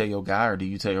you tell your guy, or do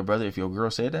you tell your brother if your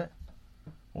girl said that?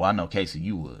 Well, I know, Casey,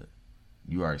 you would.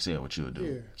 You already said what you would do.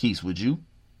 Yeah. Keith, would you?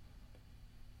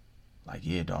 Like,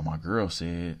 yeah, dog, my girl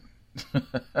said.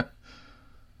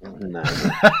 Nah.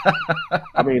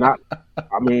 I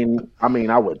mean,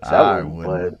 I would tell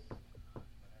him,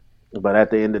 but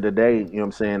at the end of the day, you know what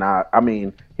I'm saying? I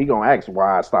mean, he gonna ask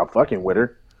why I stopped fucking with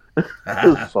her,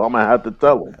 so I'm gonna have to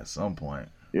tell him at some point.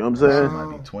 You know what I'm saying?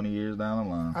 Might be 20 years down the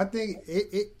line. I think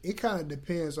it kind of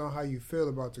depends on how you feel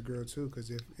about the girl too, because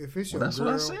if it's your that's girl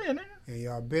what I said, and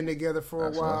y'all been together for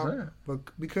a while, but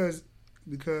because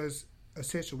a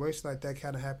situation like that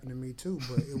kind of happened to me too,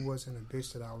 but it wasn't a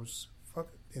bitch that I was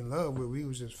fucking in love with. We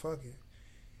was just fucking,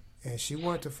 and she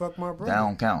wanted to fuck my brother. That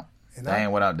don't count. And that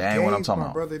ain't what I'm talking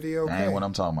about. Brother the okay. That ain't what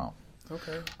I'm talking about.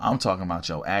 Okay. I'm talking about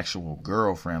your actual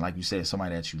girlfriend, like you said,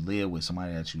 somebody that you live with,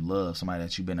 somebody that you love, somebody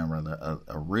that you've been in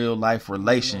a real life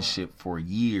relationship for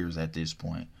years at this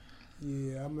point.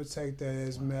 Yeah, I'm gonna take that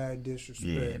as mad disrespect.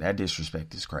 Yeah, that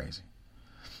disrespect is crazy.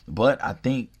 But I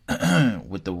think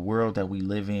with the world that we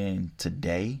live in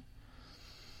today,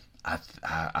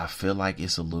 I feel like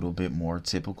it's a little bit more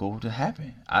typical to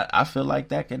happen. I feel like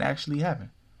that can actually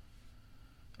happen.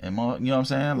 And you know what I'm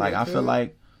saying? Like, I feel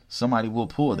like somebody will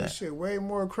pull that. Shit, way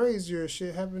more crazier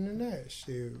shit happening than that.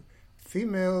 Shit,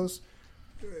 females,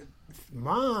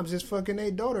 moms just fucking their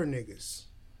daughter niggas.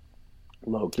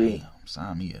 Low key. Damn,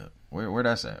 sign me up. Where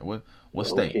that's at? What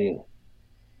state? Key.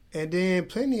 And then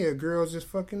plenty of girls just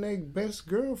fucking their best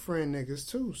girlfriend niggas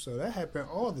too. So that happen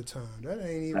all the time. That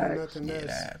ain't even nothing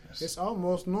that's. It's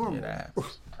almost normal. That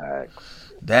happens.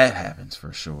 That happens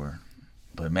for sure.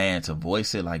 But man, to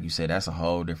voice it like you said, that's a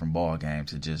whole different ball game.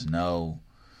 To just know.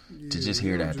 To just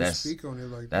hear that,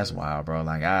 that's wild, bro.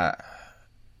 Like, I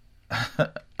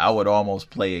would almost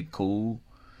play it cool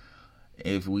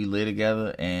if we live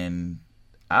together, and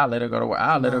I'll let her go to work.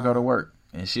 Let her go to work,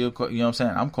 and she'll, you know what I'm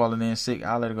saying? I'm calling in sick.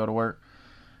 I'll let her go to work,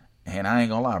 and I ain't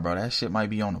gonna lie, bro. That shit might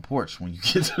be on the porch when you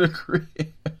get to the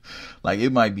crib. Like,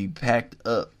 it might be packed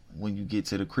up when you get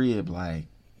to the crib. Like,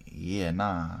 yeah,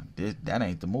 nah, that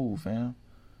ain't the move, fam.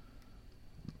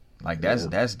 Like,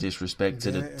 that's disrespect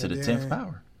to the 10th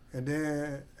power. And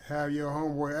then have your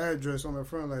homeboy address on the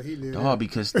front like he did. Oh,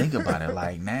 because think about it.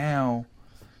 Like, now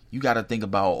you got to think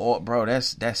about all, bro.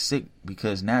 That's sick,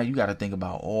 because now you got to think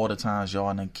about all the times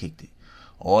y'all done kicked it,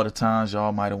 all the times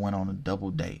y'all might have went on a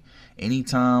double date.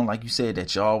 Anytime, like you said,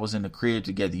 that y'all was in the crib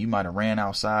together, you might have ran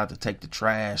outside to take the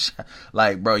trash.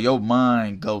 Like, bro, your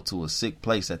mind go to a sick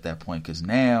place at that point, because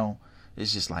now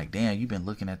it's just like, damn, you've been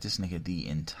looking at this nigga the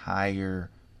entire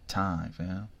time,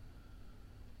 fam.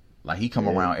 Like, he come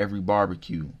around every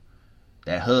barbecue.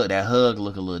 That hug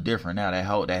look a little different now.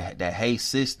 That hey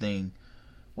sis thing.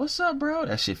 What's up, bro?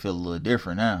 That shit feel a little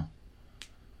different now.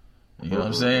 You know what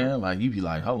I'm saying? Like, you be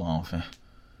like, hold on, fam.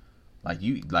 Like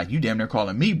you damn near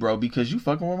calling me bro because you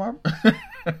fucking with my.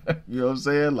 You know what I'm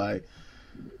saying? Like,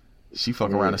 she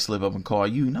fuck around and slip up and call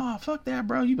you. Nah, fuck that,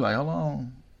 bro. You be like, hold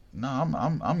on.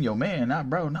 No, I'm your man, not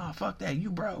bro. Nah, fuck that,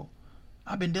 you bro.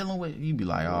 I've been dealing with. You be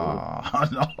like, oh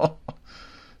no.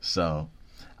 So,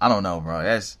 I don't know,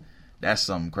 bro. that's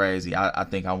something crazy. I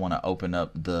think I want to open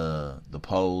up the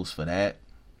polls for that.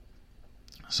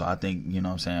 So I think, you know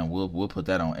what I'm saying, we'll put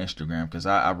that on Instagram, because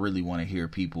I really want to hear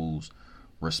people's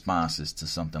responses to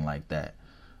something like that.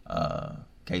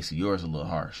 Casey, yours a little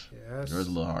harsh. Yeah, yours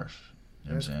a little harsh. You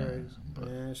know that's what I'm crazy. But,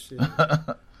 man, shit.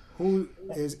 Who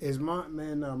is my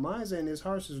man? Mine's ain't as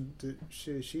harsh as the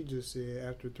shit she just said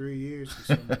after 3 years or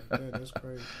something like that. That's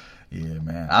crazy. Yeah,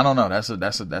 man. I don't know. That's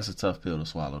a tough pill to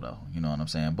swallow, though. You know what I'm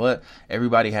saying? But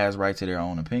everybody has right to their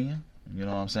own opinion. You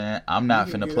know what I'm saying? I'm not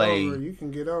finna play. You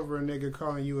can get over a nigga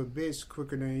calling you a bitch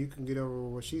quicker than you can get over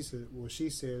what she said. What she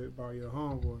said about your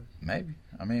homeboy. Maybe.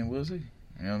 I mean, we'll see.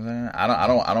 You know what I'm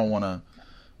saying? I don't want to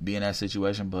be in that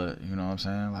situation, but you know what I'm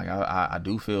saying? Like I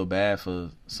do feel bad for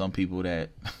some people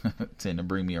that tend to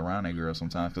bring me around that girl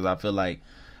sometimes, because I feel like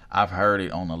I've heard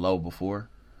it on the low before.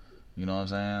 You know what I'm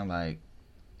saying? Like,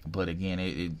 but again,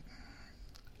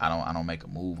 I don't make a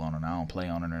move on it. I don't play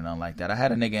on it or nothing like that. I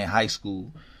had a nigga in high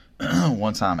school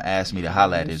one time asked me to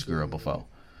holler at this girl before,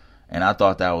 and I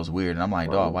thought that was weird. And I'm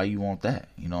like, dog, why you want that?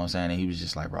 You know what I'm saying? And he was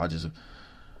just like, bro, I just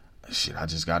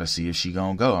gotta see if she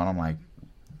gonna go. And I'm like,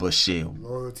 but shit,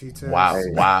 loyalty test.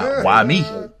 Why me?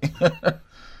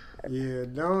 Yeah,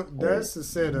 don't. That's the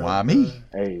setup. Why me?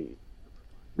 Hey,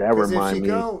 that reminds me.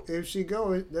 If she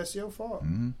go, that's your fault.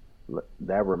 Mm-hmm.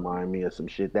 That remind me of some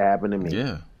shit that happened to me.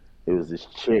 Yeah, it was this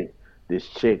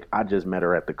chick. I just met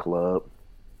her at the club.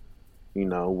 You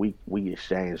know, we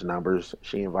exchanged numbers.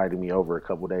 She invited me over a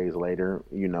couple days later.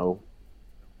 You know,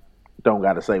 don't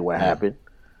got to say what happened,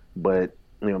 but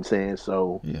you know what I'm saying.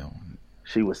 So yeah,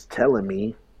 she was telling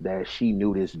me that she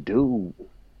knew this dude.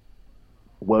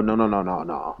 Well,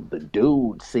 no. The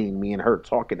dude seen me and her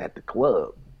talking at the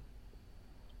club,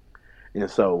 and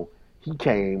so he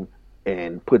came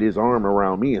and put his arm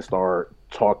around me and started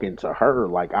talking to her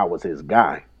like I was his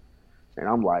guy. And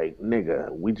I'm like,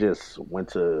 nigga, we just went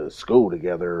to school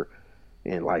together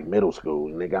in like middle school.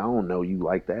 Nigga, I don't know you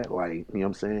like that. Like, you know what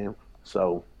I'm saying?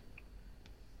 So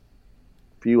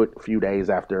few days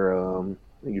after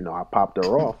you know, I popped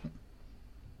her off,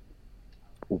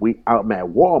 I'm at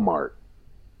Walmart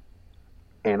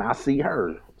and I see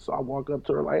her. So I walk up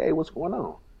to her like, hey, what's going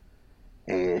on?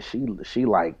 And she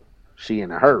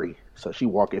in a hurry. So she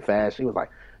walking fast. She was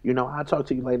like, you know, I'll talk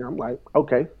to you later. I'm like,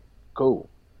 okay, cool.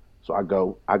 So I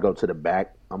go to the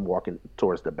back. I'm walking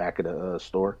towards the back of the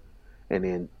store, and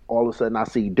then all of a sudden I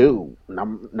see dude. And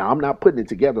I'm not putting it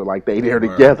together like they there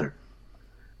together.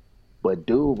 But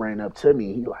dude ran up to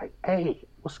me. He like, hey,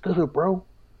 what's good, bro?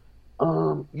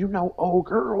 You know old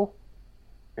girl?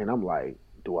 And I'm like,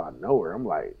 do I know her? I'm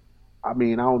like, I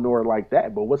mean, I don't know her like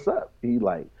that, but what's up? He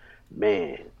like,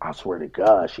 man, I swear to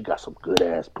God, she got some good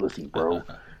ass pussy, bro.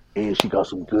 And she got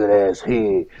some good ass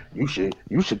head. You should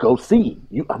go see.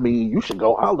 You should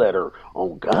go holler at her.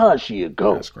 On God, she'll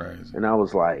go. That's crazy. And I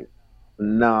was like,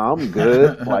 nah, I'm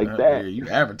good like that. Yeah, you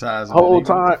advertising whole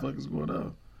time. What the fuck is going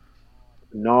on?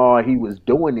 No, he was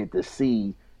doing it to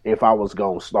see if I was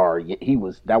gonna start.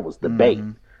 That was the bait.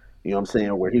 You know what I'm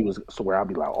saying? Where I'd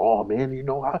be like, oh man, you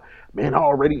know,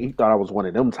 he thought I was one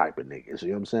of them type of niggas. You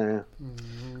know what I'm saying?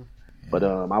 Mm-hmm. But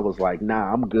I was like,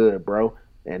 nah, I'm good, bro.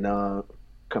 And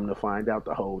come to find out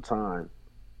the whole time,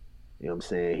 you know what I'm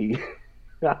saying?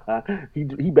 He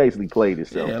basically played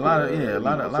himself. Yeah, a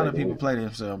lot of people play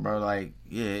themselves, bro. Like,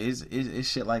 yeah, it's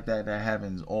shit like that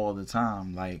happens all the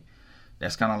time. Like,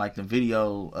 that's kind of like the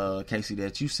video, Casey,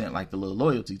 that you sent, like the little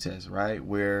loyalty test, right?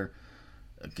 Where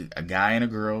a guy and a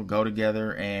girl go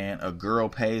together, and a girl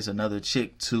pays another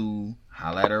chick to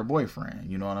holler at her boyfriend.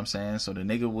 You know what I'm saying? So the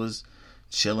nigga was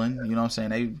chilling. You know what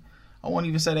I'm saying? I won't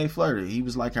even say they flirted. He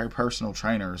was like her personal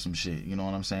trainer or some shit. You know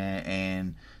what I'm saying?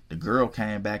 And the girl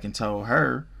came back and told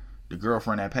her, the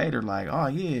girlfriend that paid her, like, oh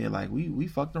yeah, like we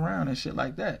fucked around and shit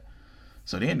like that.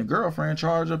 So then the girlfriend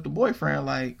charged up the boyfriend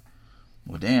like,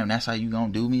 well damn, that's how you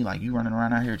gonna do me? Like, you running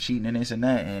around out here cheating and this and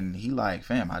that. And he like,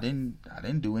 fam, I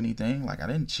didn't do anything. Like, I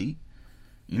didn't cheat.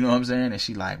 You know what I'm saying? And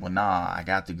she like, well nah, I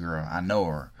got the girl. I know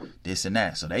her. This and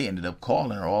that. So they ended up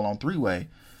calling her all on three-way.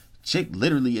 Chick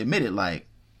literally admitted like,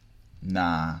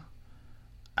 nah,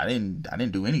 I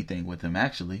didn't do anything with him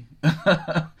actually.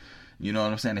 You know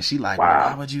what I'm saying? And she like, wow. Well,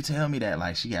 why would you tell me that?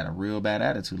 Like, she had a real bad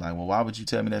attitude. Like, well, why would you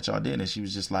tell me that y'all did? And she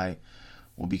was just like,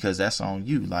 well, because that's on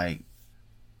you. Like,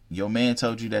 your man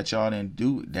told you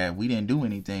that we didn't do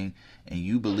anything, and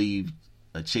you believe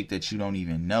a chick that you don't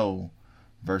even know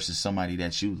versus somebody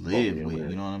that you live with. Man.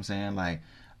 You know what I'm saying? Like,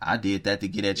 I did that to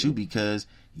get at you because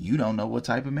you don't know what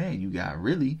type of man you got.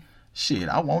 Really, shit,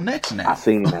 I want next now. I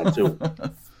seen that too.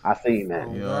 I seen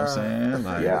that. You know what I'm saying?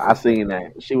 Like, yeah, I seen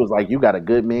that. She was like, you got a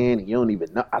good man and you don't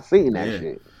even know. I seen that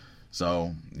shit.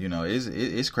 So,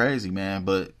 it's crazy, man.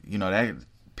 But, that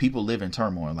people live in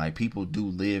turmoil. Like, people do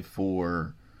live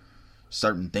for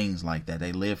certain things like that.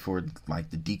 They live for, like,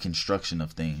 the deconstruction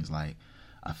of things. Like,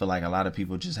 I feel like a lot of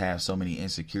people just have so many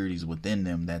insecurities within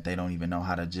them that they don't even know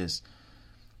how to just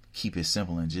keep it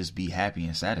simple and just be happy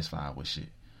and satisfied with shit.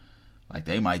 Like,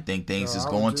 they might think things is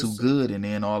going too good, and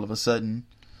then all of a sudden,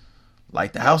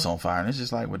 light the house on fire. And it's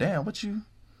just like, well, damn, what you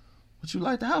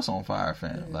light the house on fire,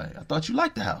 fam? Like, I thought you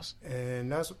liked the house.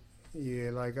 And that's,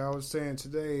 like I was saying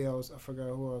today, I forgot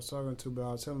who I was talking to, but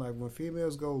I was telling, like, when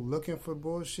females go looking for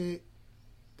bullshit,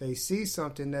 they see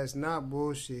something that's not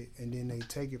bullshit, and then they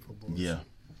take it for bullshit. Yeah.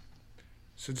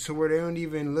 So where they don't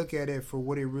even look at it for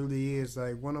what it really is.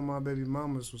 Like, one of my baby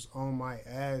mamas was on my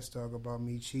ass talking about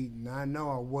me cheating. I know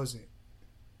I wasn't.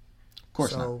 Of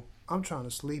course not. So I'm trying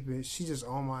to sleep, and she just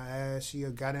on my ass. She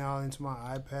got it all into my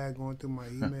iPad, going through my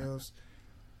emails.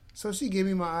 So she gave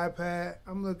me my iPad.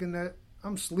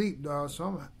 I'm asleep, dog.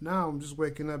 So I'm just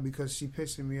waking up because she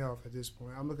pissing me off at this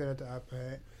point. I'm looking at the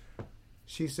iPad.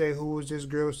 She say, "Who was this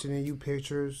girl sending you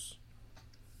pictures?"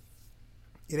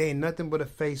 It ain't nothing but a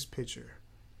face picture.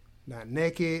 Not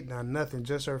naked, not nothing,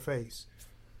 just her face.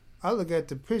 I look at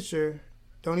the picture,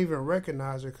 don't even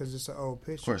recognize her because it's an old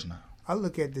picture. Of course not. I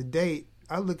look at the date.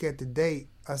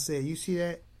 I said, you see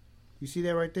that? You see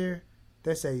that right there?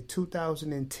 That's a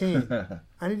 2010.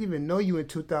 I didn't even know you in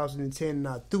 2010, and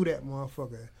I threw that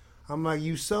motherfucker. I'm like,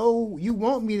 you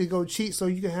want me to go cheat so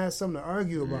you can have something to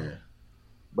argue about. Yeah.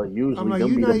 But usually, I'm like, them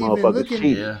you be not the even motherfuckers looking.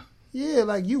 cheating. Yeah,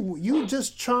 like you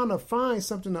just trying to find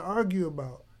something to argue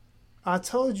about. I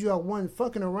told you I wasn't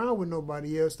fucking around with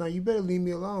nobody else. Now you better leave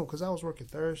me alone because I was working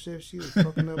third shift. She was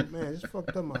fucking up. Man, just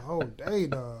fucked up my whole day,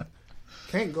 dog.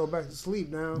 Can't go back to sleep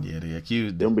now. Yeah, the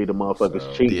accused. Them be the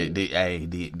motherfuckers cheating.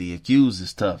 The accused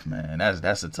is tough, man.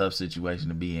 That's a tough situation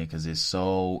to be in because it's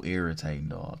so irritating,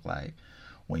 dog. Like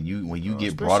when you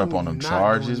get brought up on them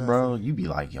charges, bro, you be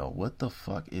like, yo, what the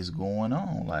fuck is going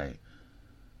on? Like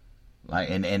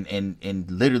and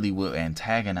literally will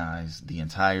antagonize the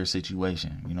entire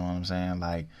situation. You know what I'm saying?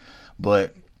 Like,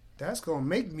 but that's gonna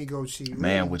make me go cheat,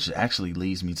 man. really. Which actually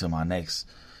leads me to my next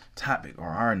topic, or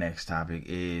our next topic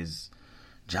is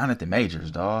Jonathan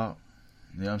Majors, dog.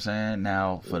 You know what I'm saying?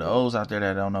 Now, for those out there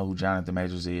that don't know who Jonathan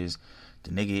Majors is,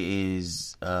 the nigga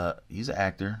is he's an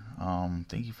actor. I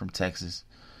think he's from Texas.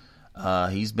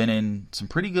 He's been in some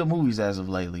pretty good movies as of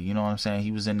lately. You know what I'm saying?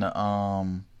 He was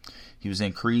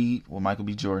in Creed with Michael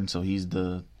B. Jordan, so he's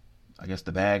the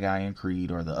bad guy in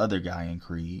Creed, or the other guy in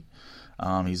Creed.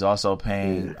 He's also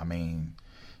paying. I mean,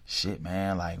 shit,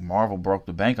 man. Like, Marvel broke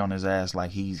the bank on his ass.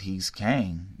 Like, he's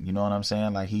Kang. You know what I'm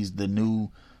saying? Like, he's the new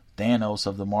Thanos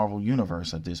of the Marvel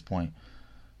universe at this point.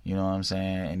 You know what I'm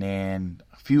saying? And then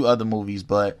a few other movies,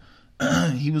 but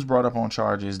he was brought up on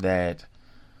charges that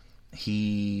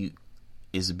he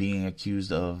is being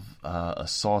accused of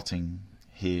assaulting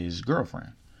his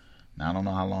girlfriend. Now, I don't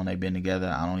know how long they've been together.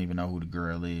 I don't even know who the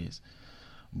girl is.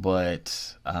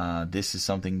 But this is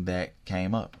something that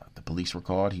came up. The police were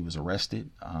called. He was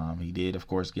arrested. He did, of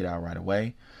course, get out right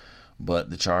away. But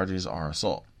the charges are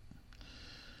assault.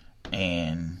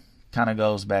 And kind of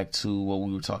goes back to what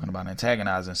we were talking about,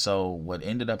 antagonizing. So what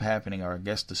ended up happening, or I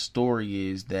guess the story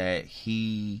is that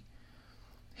his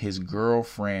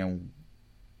girlfriend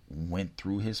went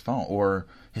through his phone, or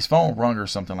his phone rung or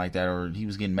something like that, or he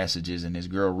was getting messages and his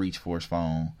girl reached for his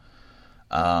phone.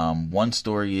 One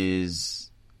story is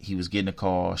he was getting a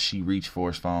call, she reached for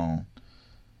his phone,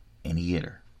 and he hit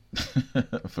her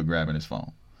for grabbing his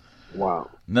phone. Wow.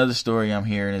 Another story I'm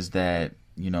hearing is that,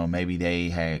 maybe they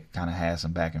had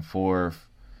some back and forth.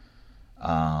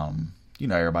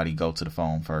 Everybody go to the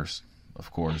phone first,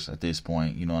 of course, at this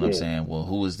point. You know what I'm saying? Well,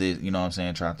 who is this? You know what I'm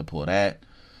saying? Tried to pull that,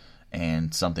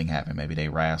 and something happened. Maybe they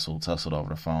tussled over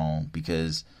the phone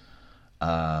because,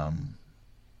 I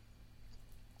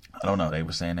don't know. They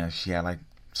were saying that she had like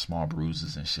small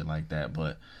bruises and shit like that,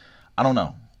 but I don't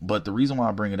know. But the reason why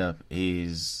I bring it up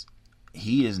is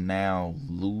he is now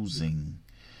losing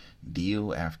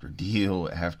deal after deal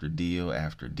after deal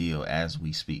after deal as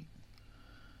we speak.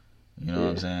 You know what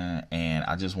I'm saying? And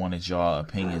I just wanted y'all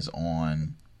opinions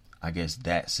on, I guess,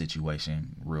 that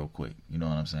situation real quick. You know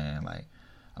what I'm saying? Like,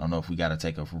 I don't know if we got to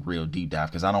take a real deep dive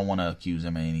because I don't want to accuse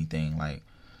him of anything like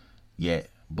yet.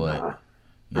 But you know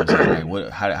what I'm saying?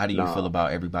 Like, how do you feel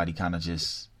about everybody kind of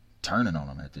just turning on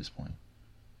him at this point?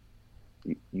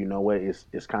 You know what?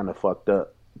 It's kind of fucked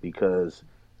up because,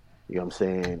 you know what I'm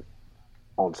saying,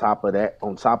 on top of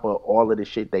all of the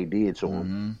shit they did to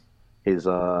him, his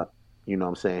you know what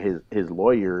I'm saying, his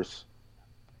lawyers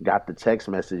got the text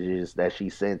messages that she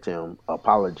sent him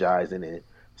apologizing and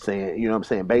saying, you know what I'm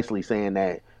saying, basically saying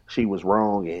that she was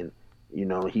wrong, and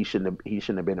he shouldn't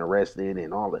have been arrested,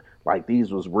 and all that. Like,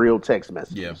 these was real text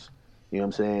messages. Yeah. You know what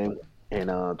I'm saying? And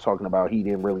talking about he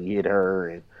didn't really hit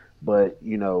her, but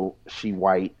she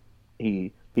white.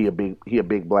 He a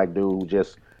big black dude,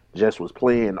 just was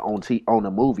playing on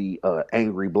a movie,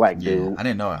 angry black dude. I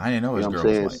didn't know You his know what I'm girl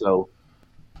saying? was white. So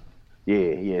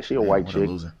yeah, she a Man, white what chick. a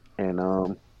loser. And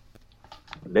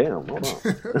damn, hold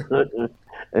on.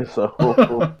 And so,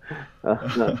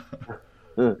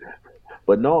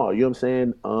 but no, you know what I'm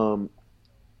saying.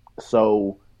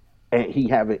 So, and he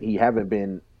haven't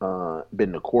been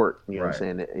to court. You know what I'm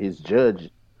saying. His judge,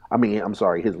 I'm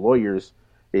sorry, his lawyers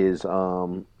is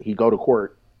he go to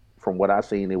court. From what I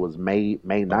seen, it was May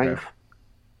 9th. Okay.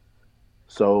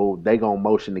 So they gonna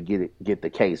motion to get the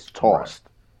case tossed.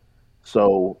 Right.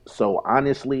 So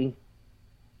honestly, you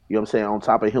know what I'm saying, on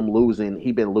top of him losing,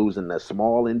 he been losing the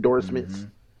small endorsements,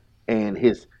 and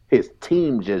his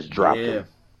team just dropped him.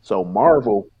 So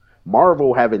Marvel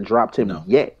haven't dropped him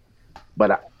yet.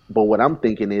 But what I'm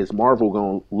thinking is Marvel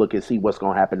gonna look and see what's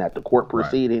gonna happen at the court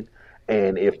proceeding,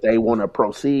 and if they want to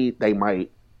proceed, they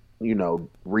might,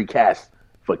 recast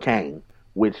for Kang,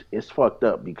 which is fucked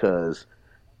up because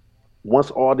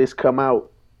once all this come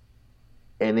out,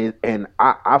 and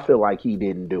I feel like he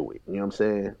didn't do it. You know what I'm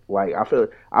saying? Like, I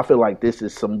feel like this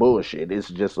is some bullshit. It's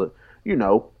just a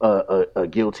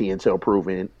guilty until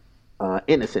proven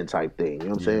innocent type thing. You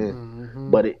know what I'm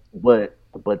saying?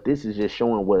 But this is just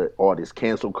showing what all this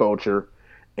cancel culture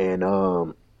and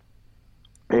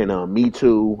Me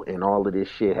Too and all of this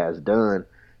shit has done,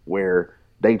 where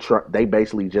they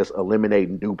basically just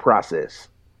eliminating due process.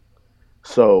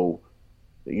 So,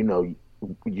 you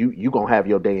gonna have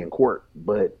your day in court,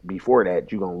 but before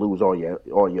that, you gonna lose all your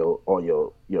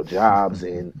jobs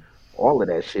and all of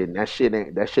that shit. And that shit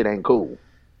ain't cool.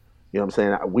 You know what I'm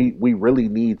saying? We really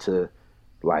need to,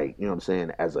 like, you know what I'm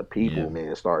saying, as a people,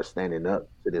 man, start standing up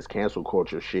to this cancel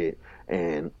culture shit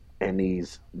and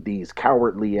these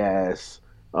cowardly ass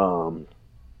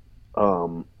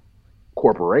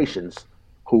corporations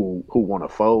who want to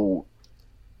fold,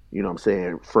 you know what I'm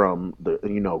saying, from the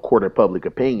court of public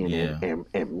opinion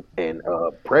and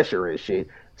pressure and shit.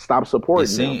 Stop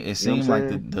supporting them. It seems like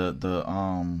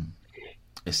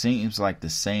it seems like the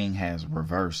saying has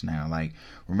reversed now. Like,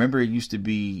 remember, it used to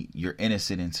be you're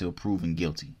innocent until proven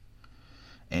guilty,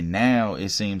 and now it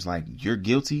seems like you're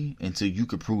guilty until you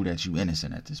could prove that you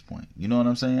innocent at this point. You know what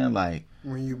I'm saying? Like,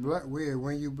 when you black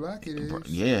it is.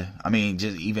 Yeah,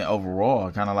 just even overall,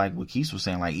 kind of like what Keith was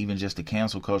saying, like, even just the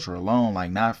cancel culture alone,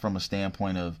 like, not from a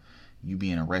standpoint of you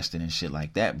being arrested and shit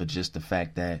like that, but just the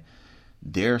fact that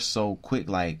they're so quick,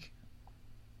 to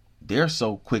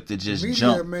just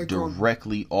jump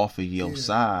directly off of your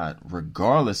side,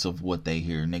 regardless of what they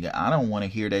hear. Nigga, I don't want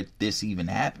to hear that this even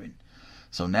happened.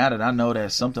 So now that I know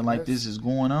that something like this is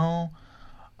going on,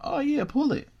 oh yeah,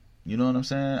 pull it. You know what I'm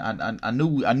saying? I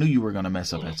knew you were gonna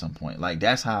mess up at some point. Like,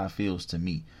 that's how it feels to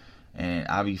me, and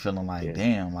I be feeling like,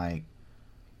 damn, like,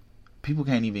 people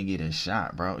can't even get a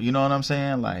shot, bro. You know what I'm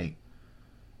saying? Like,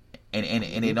 and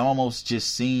it almost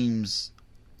just seems,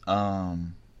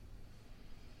 man,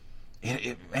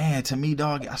 to me,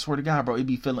 dog, I swear to God, bro, it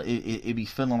be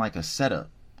feeling like a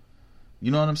setup. You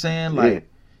know what I'm saying? Like,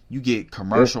 you get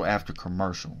commercial after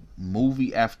commercial,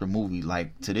 movie after movie.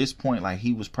 Like, to this point, like,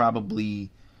 he was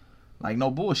probably, like, no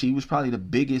bullshit, he was probably the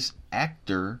biggest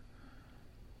actor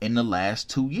in the last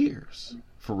 2 years,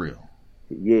 for real.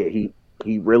 Yeah,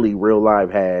 he really, real life,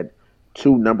 had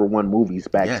 2 #1 movies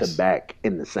back to back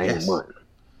in the same month.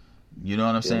 You know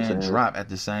what I'm saying? Drop at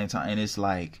the same time, and it's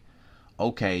like,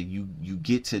 okay, you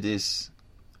get to this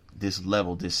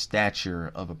level, this stature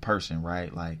of a person,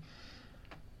 right? Like,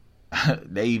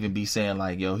 they even be saying,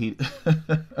 like, yo, he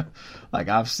like,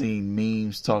 I've seen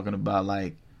memes talking about,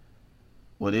 like,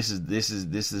 well, this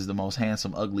is the most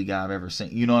handsome ugly guy I've ever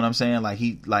seen. You know what I'm saying?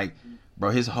 Like, bro,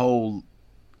 his whole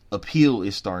appeal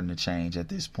is starting to change at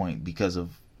this point because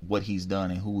of what he's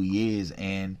done and who he is,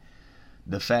 and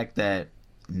the fact that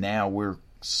now we're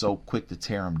so quick to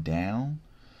tear him down.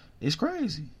 It's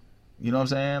crazy. You know what I'm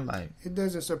saying? Like, it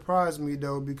doesn't surprise me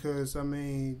though, because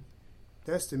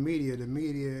that's the media. The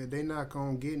media, they not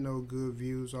gonna get no good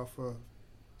views off of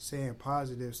saying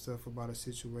positive stuff about a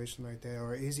situation like that.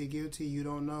 Or is he guilty? You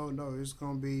don't know. No, it's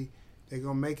gonna be, they're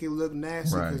gonna make it look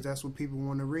nasty because that's what people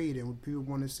want to read and what people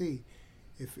want to see.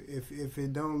 If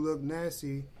it don't look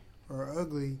nasty or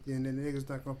ugly, then the niggas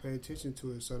not gonna pay attention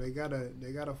to it. So they gotta,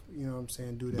 you know what I'm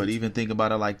saying, do that. But even think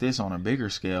about it like this on a bigger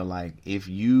scale. Like, if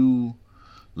you,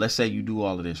 let's say you do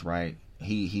all of this, right?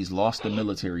 He's lost the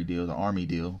military deal, the Army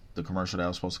deal, the commercial that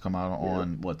was supposed to come out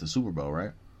on the Super Bowl,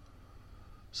 right?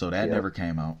 So that never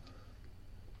came out.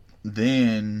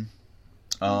 then,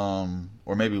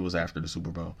 or maybe it was after the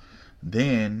Super Bowl.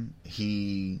 Then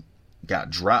he got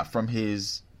dropped from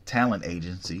his talent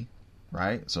agency,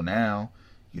 right? So now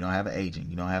you don't have an agent,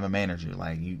 you don't have a manager.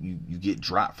 Like you get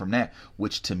dropped from that,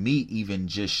 which to me even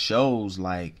just shows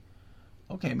like,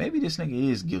 okay, maybe this nigga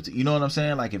is guilty. You know what I'm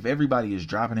saying? Like if everybody is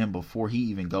dropping him before he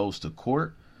even goes to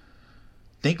court,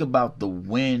 think about the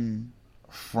win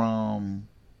from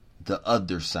the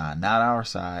other side, not our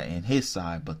side and his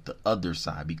side, but the other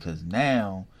side, because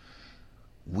now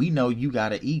we know you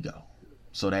got an ego.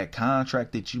 So that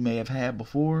contract that you may have had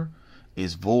before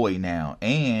is void now.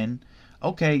 And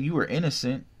okay, you were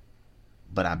innocent,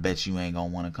 but I bet you ain't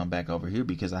gonna want to come back over here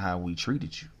because of how we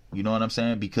treated you. You know what I'm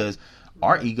saying? Because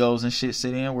our egos and shit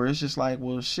sit in where it's just like,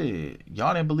 well, shit,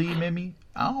 y'all didn't believe in me.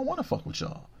 I don't want to fuck with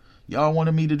y'all. Y'all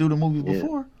wanted me to do the movie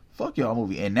before. Fuck y'all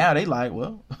movie. And now they like,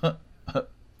 well,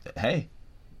 hey,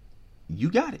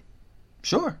 you got it.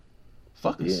 Sure.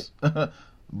 Fuck us.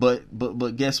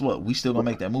 But guess what? We still gonna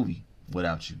make that movie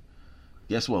without you.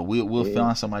 Guess what? We'll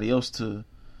find somebody else to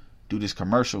do this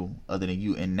commercial other than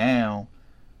you. And now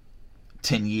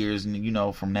 10 years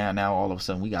and from now all of a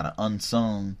sudden we got an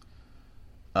unsung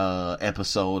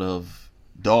episode of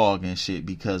Dog and shit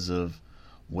because of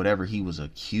whatever he was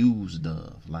accused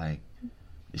of. Like,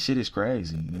 this shit is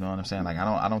crazy. You know what I'm saying? Like,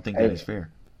 I don't think that is fair.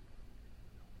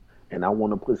 And I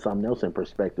want to put something else in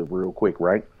perspective real quick,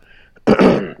 right?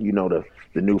 The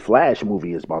new Flash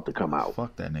movie is about to come out.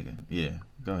 Fuck that nigga. Yeah,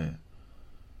 go ahead.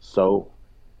 So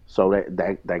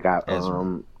that got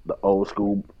Ezra. The old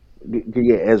school,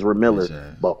 Ezra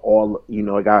Miller, but all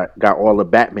it got all the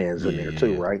Batmans in there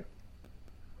too, right?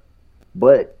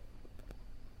 But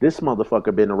this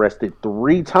motherfucker been arrested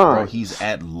 3 times. Bro, he's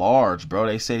at large, bro.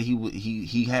 They said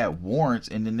he had warrants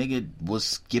and the nigga was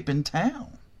skipping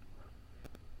town.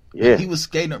 Yeah, he was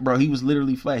skating, bro. He was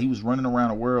literally flat. He was running around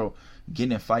the world,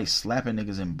 getting in fights, slapping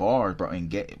niggas in bars, bro.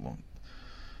 And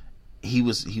he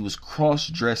was cross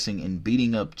dressing and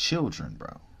beating up children,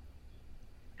 bro.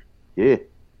 Yeah,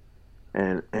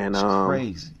 and it's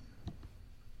crazy.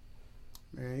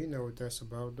 Man, you know what that's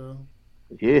about, though.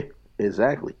 Yeah,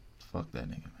 exactly. Fuck that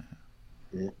nigga, man.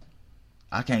 Yeah.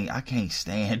 I can't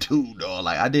stand dude, dog.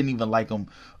 Like, I didn't even like him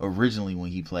originally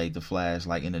when he played the Flash,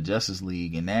 like in the Justice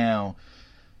League, and now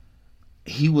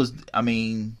he was. I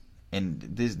mean, and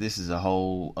this is a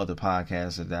whole other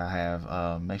podcast that I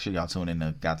have. Make sure y'all tune in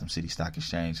to Gotham City Stock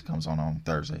Exchange. It comes on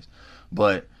Thursdays,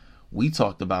 but we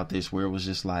talked about this where it was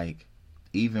just like,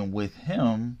 even with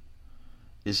him,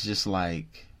 it's just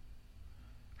like,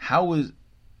 how is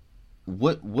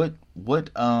what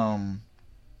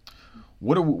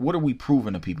are we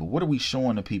proving to people? What are we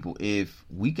showing to people if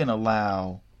we can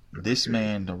allow this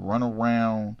man to run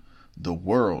around the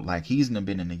world? Like, he's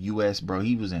been in the U.S., bro.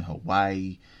 He was in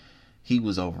Hawaii. He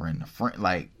was over in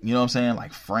like, you know what I'm saying?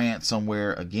 Like France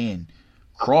somewhere, again,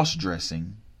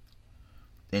 cross-dressing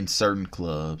in certain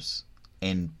clubs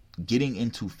and getting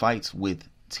into fights with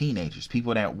teenagers,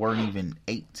 people that weren't even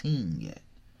 18 yet.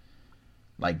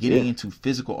 Like, getting into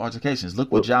physical altercations.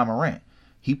 Look with Ja Morant.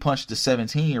 He punched the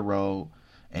 17-year-old,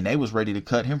 and they was ready to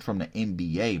cut him from the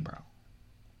NBA, bro.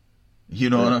 You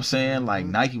know what I'm saying? Like,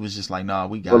 Nike was just like, nah,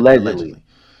 we got you. Allegedly.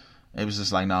 It was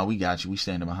just like, nah, we got you. We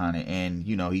standing behind it. And,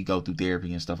 he go through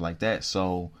therapy and stuff like that.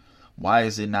 So, why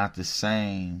is it not the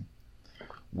same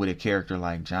with a character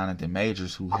like Jonathan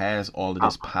Majors, who has all of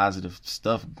this positive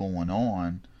stuff going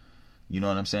on? You know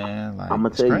what I'm saying? Like, I'm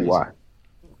going to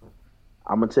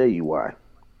tell you why.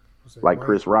 Like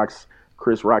Chris Rock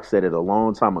said it a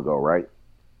long time ago, right?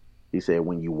 He said,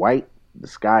 when you white, the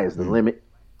sky is the limit.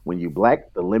 When you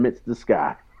black, the limit's the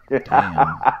sky. So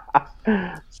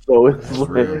it's like,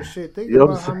 real shit. Think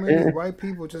about how many white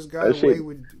people just got away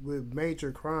with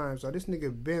major crimes. Like, this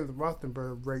nigga Ben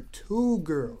Rothenberg raped 2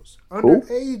 girls,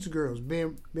 underage girls.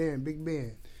 Ben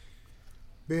Rothenberg.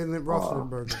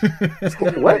 This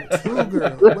nigga raped 2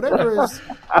 girls. Whatever is,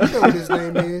 you know what his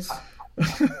name is.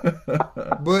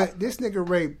 But this nigga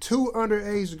raped 2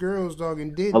 underage girls, dog,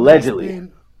 and did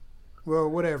allegedly. Well,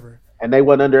 whatever. And they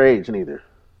wasn't underage neither.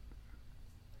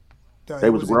 They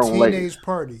was grown a teenage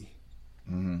party.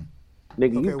 Mm-hmm.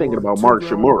 Nigga, you thinking about Mark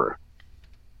Shimura?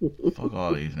 Fuck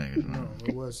all these niggas, man. No,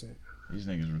 it wasn't. These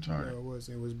niggas retarded. No, it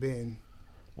wasn't. It was Ben.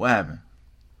 What happened?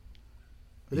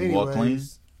 But he walked clean?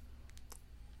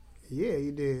 Yeah,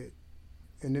 he did.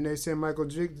 And then they sent Michael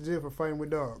J to jail for fighting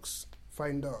dogs.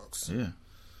 Yeah.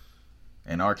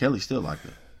 And R. Kelly still like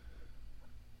that.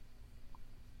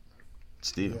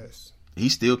 Still. Yes.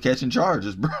 He's still catching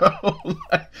charges, bro.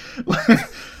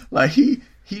 like he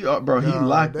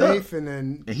locked up.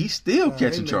 And he's still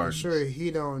catching charges. Sure,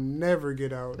 he don't never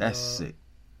get out. That's sick.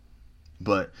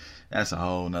 But that's a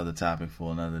whole nother topic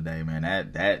for another day, man.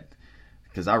 That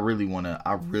because I really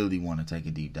wanna take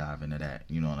a deep dive into that.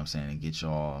 You know what I'm saying? And get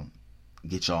y'all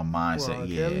mindset. Well,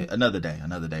 yeah, Kelly? another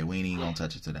day. We ain't even gonna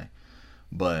touch it today.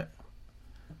 But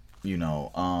you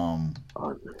know,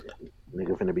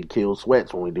 Nigga finna be killed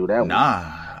sweats when we do that one.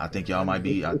 I think y'all might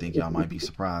be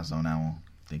surprised on that one.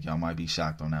 I think y'all might be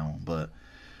shocked on that one. But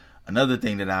another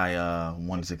thing that I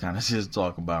wanted to kind of just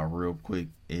talk about real quick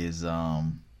is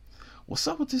what's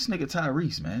up with this nigga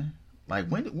Tyrese, man? Like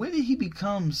when did he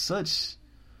become such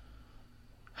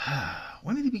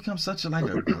when did he become such like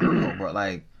a girl, bro?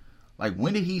 Like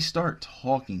when did he start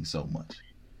talking so much?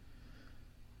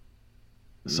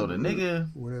 So the nigga,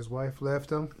 when his wife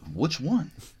left him, which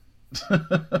one?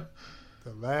 the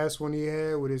last one he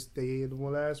had with the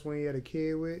last one he had a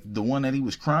kid with, the one that he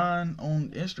was crying on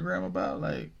Instagram about,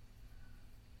 like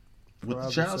with probably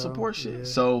the child so, support shit. yeah.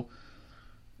 So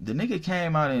the nigga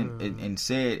came out and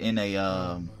said in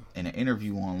an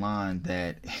interview online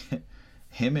that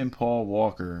him and Paul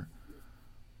Walker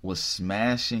was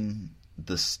smashing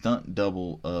the stunt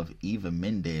double of Eva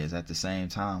Mendes at the same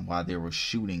time while they were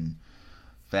shooting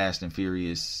Fast and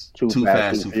Furious, Too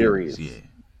Fast, Too Furious. Yeah.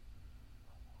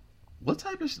 What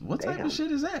type of shit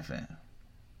is that, fam?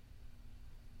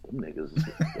 Them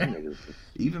niggas.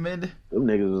 Eva Mendes. Them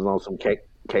niggas was on some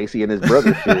Casey and his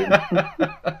brother shit.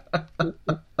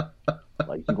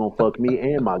 Like, you gonna fuck me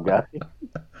and my guy?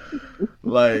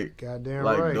 Like, goddamn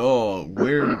like, right. dog,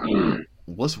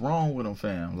 what's wrong with him,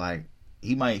 fam? Like,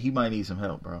 he might need some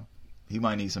help, bro. He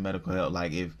might need some medical help.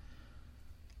 Like, if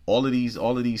all of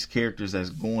these characters that's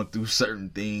going through certain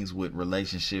things with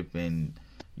relationship and,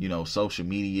 you know, social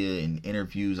media and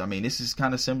interviews. I mean, this is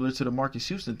kind of similar to the Marcus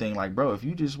Houston thing. Like, bro, if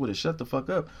you just would have shut the fuck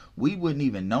up, we wouldn't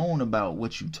even known about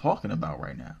what you talking about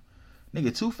right now.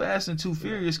 Nigga, Too Fast and Too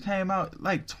Furious came out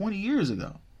like 20 years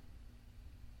ago.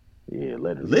 Yeah,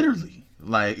 literally.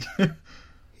 Like,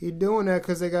 he doing that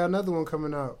because they got another one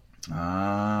coming out.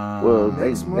 Well,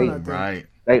 next month, I think. Right.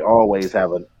 They always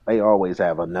have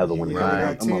another one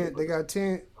Yeah, coming out. They got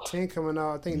 10 coming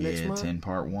out, I think, next month. 10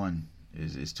 part 1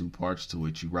 is 2 parts to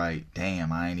it. You right.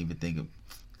 Damn, I ain't even think of.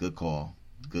 Good call.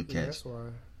 Good catch. Yeah, that's why.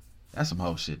 That's some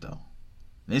whole shit though.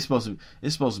 It's supposed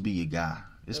to be your guy.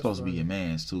 It's supposed to be your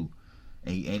man's too.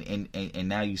 And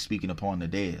now you speaking upon the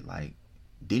dead. Like,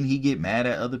 didn't he get mad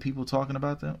at other people talking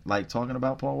about them? Like talking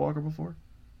about Paul Walker before?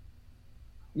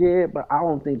 Yeah, but I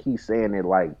don't think he's saying it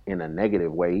like in a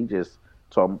negative way. He just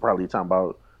probably talking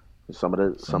about some of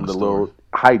the little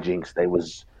hijinks they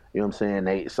was, you know what I'm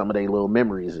saying? Some of their little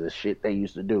memories and shit they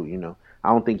used to do, you know. I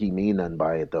don't think he mean nothing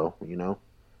by it though, you know.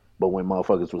 But when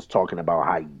motherfuckers was talking about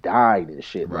how he died and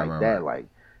shit that, like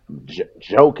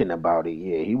joking about it,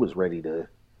 yeah, he was ready to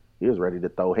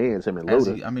throw hands, him and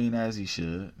Luda. As he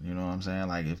should. You know what I'm saying?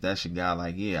 Like, if that's your guy,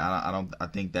 like, yeah, I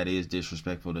think that is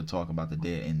disrespectful to talk about the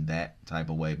dead in that type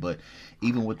of way. But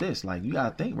even with this, like, you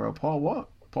gotta think, bro, Paul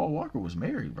Walker was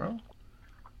married, bro,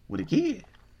 with a kid.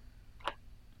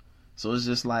 So it's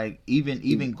just like,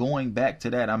 even going back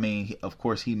to that, I mean, of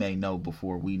course he may know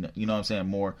before we know, you know what I'm saying,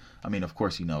 more. I mean, of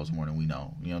course he knows more than we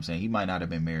know. You know what I'm saying? He might not have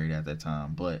been married at that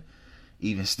time, but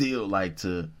even still, like,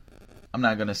 I'm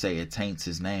not gonna say it taints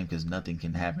his name because nothing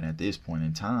can happen at this point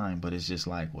in time, but it's just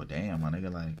like, well, damn, my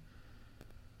nigga, like,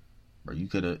 bro, you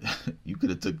could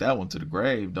have took that one to the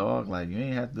grave, dog. Like, you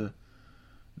ain't have to.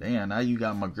 Damn, now you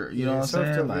got my girl. You know what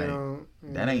I'm saying? Like,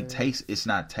 that ain't taste. It's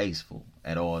not tasteful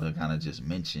at all to kind of just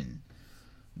mention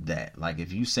that. Like,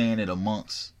 if you saying it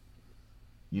amongst,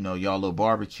 you know, y'all little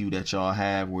barbecue that y'all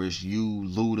have, where it's you,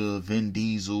 Luda, Vin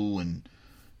Diesel, and,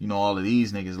 you know, all of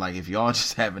these niggas, like, if y'all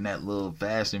just having that little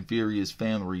Fast and Furious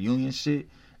family reunion shit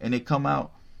and it come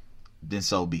out, then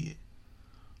so be it.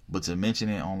 But to mention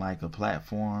it on, like, a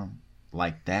platform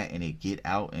like that and it get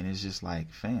out and it's just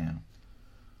like, fam,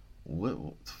 what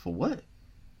for what?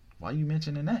 Why you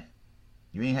mentioning that?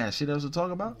 You ain't had shit else to talk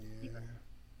about? Yeah.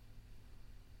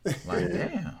 Like,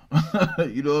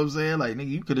 damn. You know what I'm saying? Like,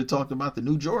 nigga, you could have talked about the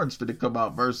new Jordans for to come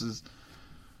out versus,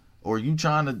 or you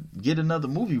trying to get another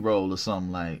movie role or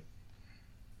something, like,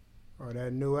 or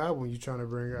that new album you trying to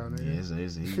bring out. Yeah,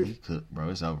 he cooked, bro.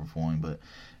 It's over for him. But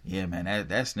yeah, man, that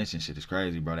snitching shit is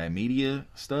crazy, bro. That media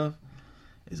stuff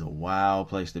is a wild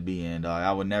place to be in, dog.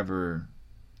 I would never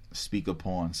speak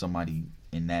upon somebody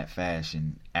in that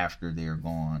fashion after they're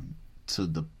gone to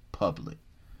the public.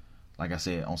 Like I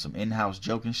said, on some in-house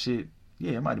joking shit,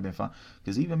 yeah, it might have been fine.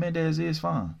 Because Eva Mendes is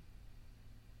fine.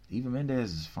 Eva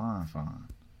Mendes is fine.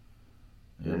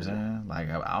 You know what I'm saying? Like,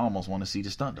 I almost want to see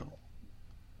the stunt though.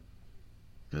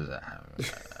 Because,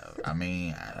 I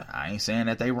mean, I ain't saying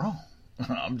that they wrong.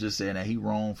 I'm just saying that he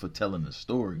wrong for telling the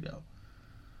story though.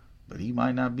 But he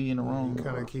might not be in the wrong. You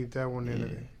kind of keep that one in the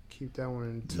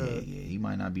tub. Yeah, he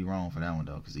might not be wrong for that one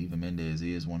though, because Eva Mendes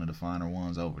is one of the finer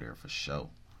ones over there for sure.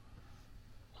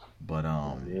 But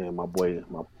yeah, my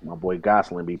boy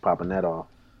Gosling be popping that off.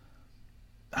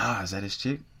 Is that his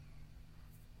chick?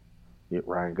 Yeah,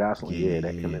 Ryan Gosling. Yeah,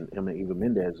 him and Eva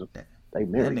Mendes. They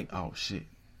married. Oh shit,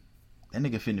 that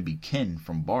nigga finna be Ken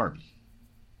from Barbie.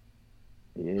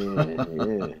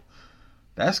 Yeah.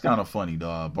 That's kind of funny,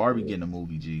 dog. Barbie getting a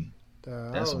movie, G.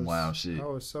 That's some wild shit. I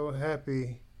was so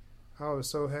happy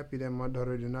that my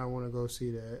daughter did not want to go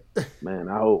see that. Man,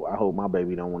 I hope my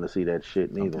baby don't want to see that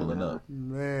shit neither. I'm pulling up.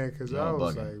 Man, because I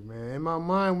was like, man, in my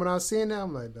mind when I seen that,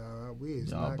 I'm like, dog, we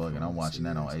is y'all not bugging. I'm watching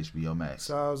that on HBO Max.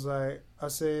 So I was like, I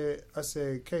said,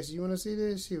 Casey, you want to see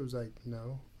this? She was like,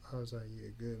 no. I was like, yeah,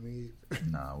 good, me either.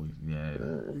 Nah,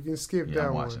 you can skip that one.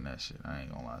 I'm watching that shit. I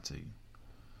ain't gonna lie to you.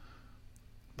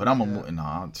 But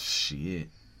I'm shit.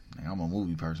 Like, I'm a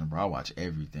movie person, bro. I watch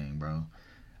everything, bro.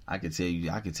 I could tell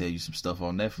you some stuff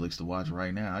on Netflix to watch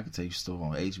right now. I could tell you stuff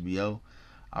on HBO.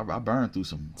 I burned through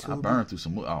some. Tubi. I burned through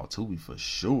some. Oh, Tubi for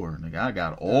sure, nigga. I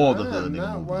got all the hood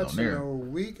nigga movies on there. I'm not watching a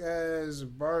weak ass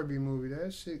Barbie movie.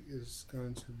 That shit is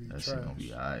going to be trash. That shit gonna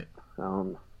be alright.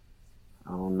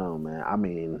 I don't know, man. I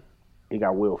mean, he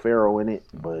got Will Ferrell in it,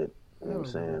 but you know what I'm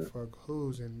saying? Fuck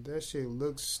who's in that shit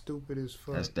looks stupid as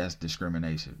fuck. That's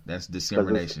discrimination. That's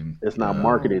discrimination. It's not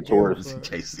marketed towards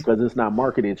because it's not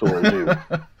marketed towards you.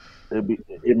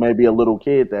 It may be a little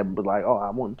kid that be like, oh, I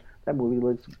want that movie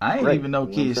looks. I ain't great. even know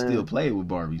kids still play with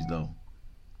Barbies though.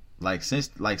 Like since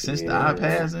the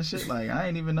iPads and shit. Like I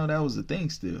ain't even know that was a thing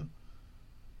still.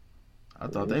 I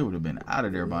thought they would have been out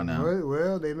of there by now.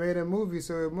 Well, they made a movie,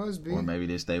 so it must be. Or maybe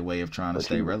this their way of trying to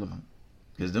stay relevant.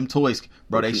 Because them toys,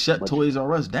 bro, they shut Toys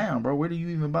R Us down, bro. Where do you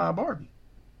even buy a Barbie?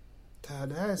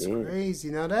 That's crazy.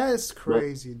 Now that's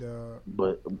crazy, dog.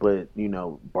 But you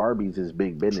know, Barbies is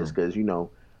big business because you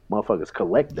know, motherfuckers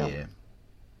collect them. Yeah.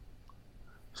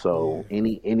 So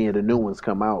any of the new ones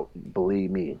come out,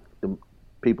 believe me, the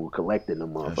people collecting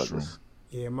them motherfuckers.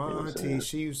 Yeah, my auntie,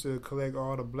 she used to collect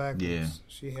all the black ones.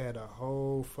 She had a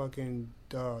whole fucking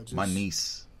dog. My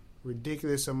niece.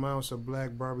 Ridiculous amounts of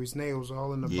black Barbies, nails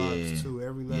all in the box too,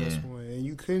 every last one, and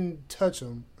you couldn't touch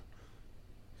them.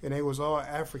 And they was all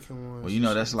African ones. Well, you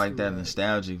know that's like that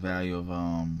nostalgic value of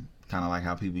kind of like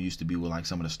how people used to be with like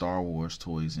some of the Star Wars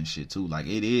toys and shit too. Like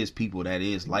it is people that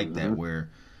is like that where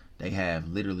they have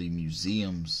literally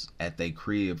museums at their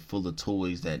crib full of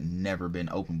toys that never been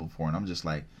opened before, and I'm just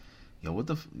like,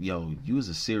 yo, you was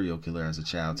a serial killer as a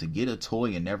child. To get a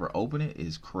toy and never open it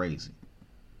is crazy.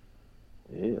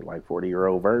 Yeah, like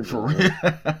 40-year-old version.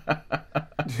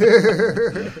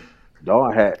 For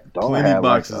Dog had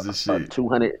boxes of shit.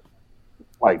 200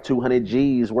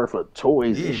 G's worth of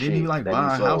toys. Yeah, and didn't he like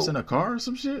buy a house and a car or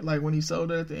some shit? Like when he sold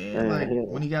it at the end,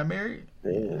 when he got married.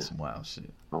 Yeah, that's some wild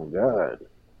shit. Oh God,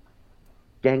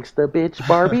 gangsta bitch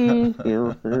Barbie.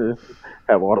 You know,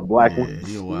 have all the black ones. Yeah,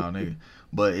 he a wild nigga.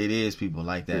 But it is people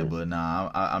like that. Yeah. But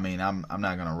nah, I mean, I'm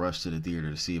not gonna rush to the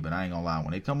theater to see it. But I ain't gonna lie,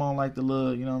 when they come on like the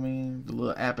little, you know what I mean, the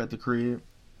little app at the crib,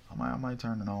 I might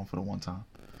turn it on for the one time,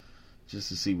 just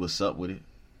to see what's up with it.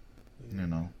 You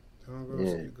know. Don't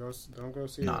go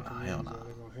see it. Nah, hell nah.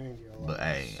 But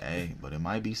but it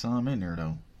might be some in there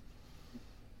though.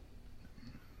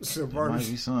 There might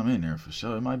be some in there for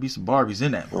sure. It might be some Barbies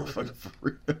in that motherfucker for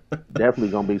real. Definitely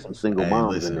gonna be some single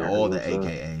moms listen, in there. All the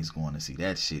AKAs going to see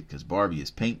that shit because Barbie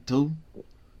is pink too.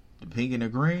 The pink and the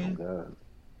green. Oh God.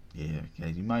 Yeah,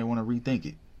 you might want to rethink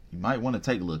it. You might want to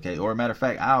take a look, Casey. Or a matter of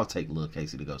fact, I'll take a look,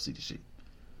 Casey, to go see the shit.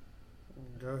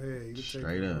 Go ahead. You can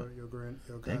straight take up.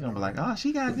 They're gonna be like, oh,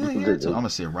 she got good hair too. I'm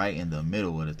gonna sit right in the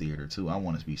middle of the theater too. I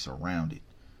want to be surrounded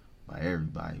by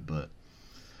everybody, but.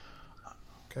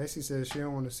 Casey says she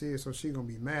don't want to see it, so she gonna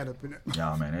be mad up in it.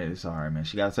 Y'all, man, it's all right, man.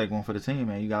 She gotta take one for the team,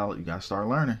 man. You gotta start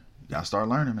learning. You gotta start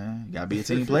learning, man. You gotta be a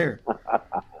team player.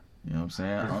 You know what I'm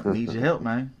saying? I need your help,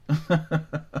 man.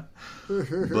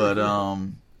 But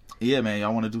yeah, man.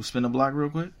 Y'all want to do spin the block real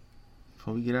quick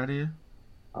before we get out of here?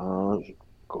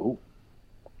 Cool.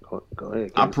 Go ahead.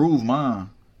 Casey. I proved mine.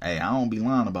 Hey, I don't be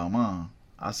lying about mine.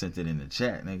 I sent it in the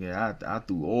chat, nigga. I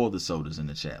threw all the sodas in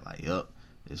the chat. Like, yup,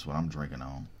 this is what I'm drinking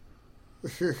on.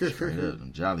 Straight up,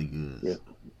 them Jolly Goods.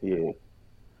 Yeah.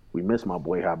 We miss my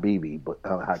boy Hakimi, but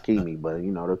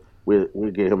you know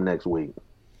we'll get him next week.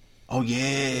 Oh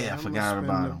yeah, I forgot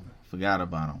about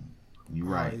him. You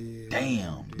right. Yeah,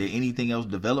 damn. Did anything else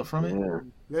develop from it? Yeah.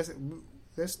 Let's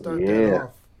start that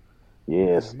off.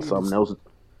 Yes, something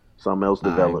else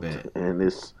developed, and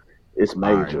it's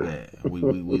major. Right,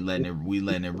 we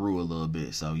letting it brew a little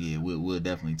bit. So yeah, we'll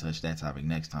definitely touch that topic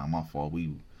next time. My fault,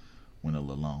 we went a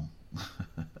little long.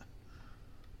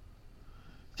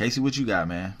 Casey, what you got,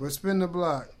 man? But spin the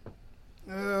block.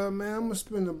 Man, I'm gonna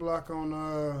spin the block on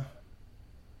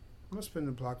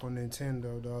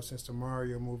Nintendo, dog, since the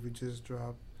Mario movie just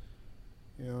dropped.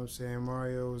 You know what I'm saying?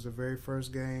 Mario was the very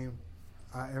first game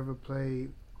I ever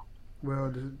played.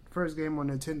 Well, the first game on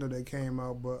Nintendo that came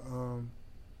out, but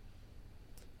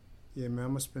yeah, man,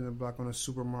 I'm gonna spin the block on a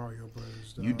Super Mario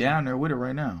Brothers. You down there with it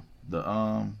right now?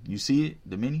 The you see it,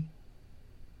 the mini?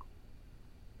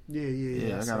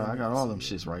 Yeah. I got all them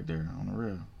shits right there on the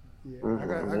real.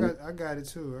 Yeah, I got it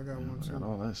too. I got one too. I got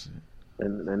all that shit.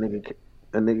 And that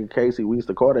nigga Casey, we used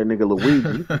to call that nigga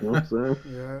Luigi. You know what I'm saying?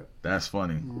 Yeah. That's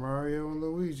funny. Mario and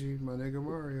Luigi, my nigga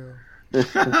Mario.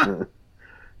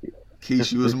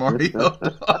 Keisha was Mario.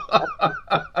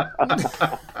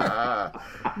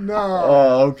 No.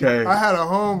 Oh, okay. I had a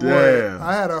homeboy. Damn.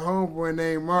 I had a homeboy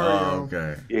named Mario. Oh,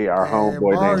 okay. Yeah, our And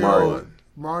homeboy named Mario.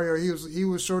 Mario, he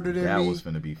was shorter than That me. was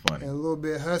finna be funny. And a little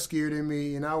bit huskier than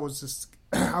me, and I was a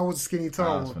skinny I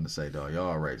tall was one. finna say, dog,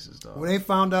 y'all racist, dog. When they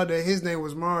found out that his name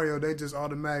was Mario, they just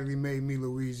automatically made me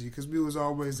Luigi because we was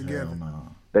always together. Hell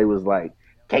no. They was like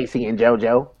Casey and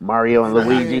JoJo, Mario and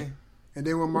Luigi. And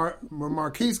then when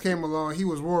Marquise came along, he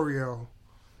was Wario.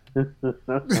 That's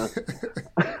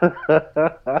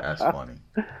funny.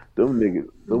 Them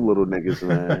little niggas,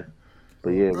 man.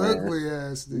 But yeah, man. Ugly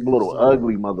ass niggas. Little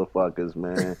ugly motherfuckers,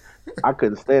 man. I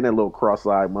couldn't stand that little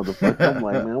cross-eyed motherfucker. I'm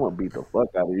like, man, I'm gonna beat the fuck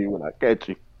out of you when I catch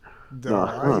you. Dog,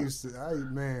 Uh-huh.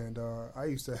 I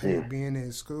used to hate being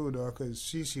in school, dog, because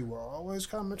she would always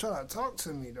come and try to talk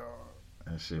to me, dog.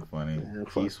 That shit funny. Man,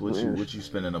 Keith, what man. you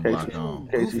spending a block on?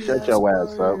 Casey, Goofy shut your boy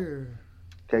ass up. here.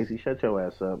 Casey, shut your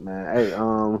ass up, man. Hey,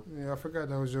 Yeah, I forgot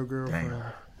that was your girlfriend.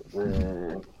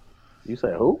 man, you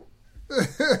say who?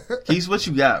 Keith, what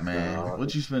you got, man?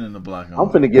 What you spending the block on? I'm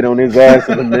finna get on his ass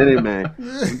in a minute, man.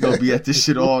 We gonna be at this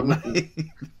shit all night.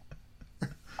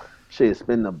 Shit,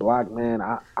 spin the block, man.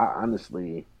 I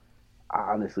honestly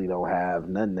don't have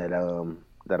nothing that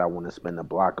I want to spend the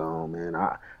block on, man.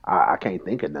 I can't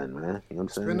think of nothing, man. You know what I'm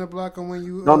saying? Spin the block on when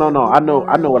you. No. I know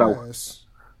what I. ass.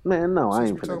 Man, no, I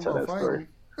Since ain't we finna talking tell that about story.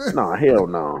 fighting. No, hell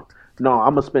no. No,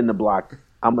 I'm gonna spin the block.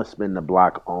 I'm gonna spin the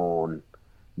block on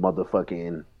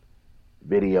motherfucking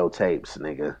videotapes,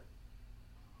 nigga.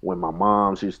 When my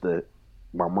mom's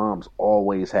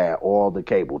always had all the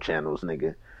cable channels,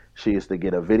 nigga. She used to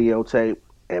get a videotape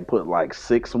and put like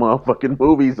 6 motherfucking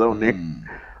movies on there.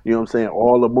 You know what I'm saying?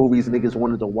 All the movies niggas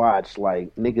wanted to watch.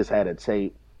 Like, niggas had a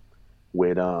tape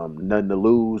with Nothing to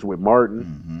Lose with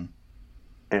Martin.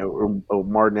 And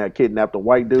Martin had kidnapped a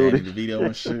white dude. Danny DeVito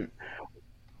and shit.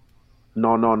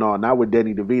 No, not with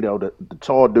Danny DeVito, the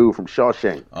tall dude from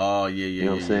Shawshank. Oh, yeah. You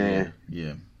know what I'm saying?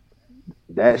 Yeah.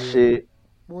 That shit,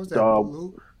 What was that? dog,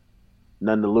 Blue?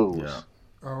 Nothing to lose. Yeah.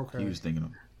 Oh, okay. He was thinking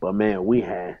of. But man,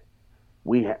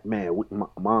 my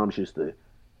moms used to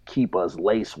keep us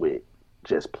laced with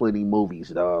just plenty movies,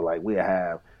 dog. Like we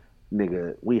had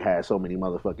so many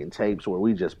motherfucking tapes where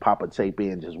we just pop a tape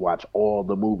in, just watch all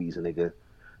the movies, nigga. You know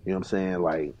what I'm saying?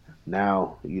 Like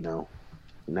now it ain't,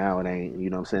 you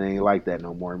know what I'm saying? It ain't like that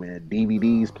no more, man.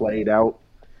 DVDs played out,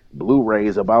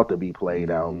 Blu-rays about to be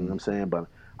played out. You know what I'm saying? But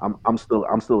I'm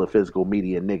still a physical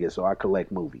media nigga, so I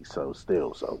collect movies. So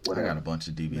whatever. I got a bunch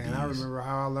of DVDs. Man, I remember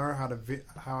how I learned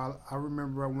I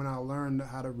remember when I learned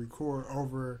how to record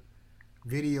over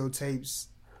videotapes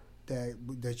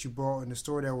that you bought in the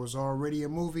store that was already a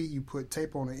movie. You put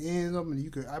tape on the ends of them, and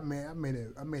you could. I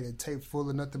made a tape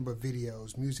full of nothing but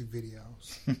videos, music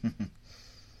videos.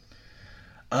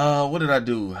 What did I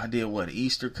do? I did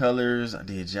Easter colors. I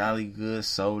did Jolly Good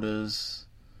sodas.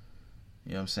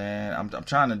 You know what I'm saying? I'm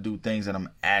trying to do things that I'm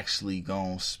actually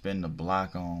gonna spend the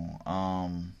block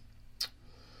on.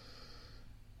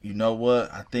 You know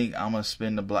what? I think I'm gonna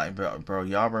spend the block, bro.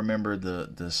 Y'all remember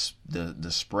the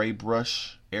spray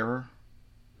brush era?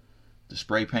 The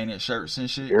spray painted shirts and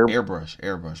shit.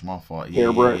 Airbrush. My fault. Yeah.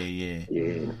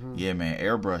 Yeah, man.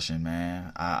 Airbrushing,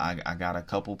 man. I got a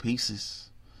couple pieces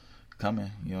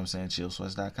coming, you know what I'm saying,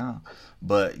 chillsweats.com.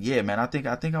 But yeah, man, I think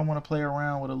I want to play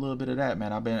around with a little bit of that,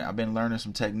 man. I've been learning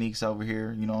some techniques over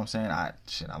here, you know what I'm saying? I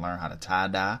learned how to tie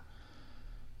dye.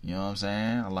 You know what I'm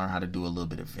saying? I learned how to do a little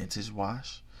bit of vintage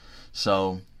wash.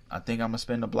 So, I think I'm going to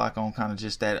spend the block on kind of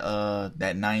just that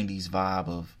 90s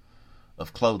vibe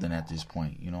of clothing at this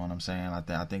point, you know what I'm saying? I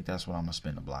think that's what I'm going to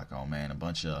spend the block on, man. A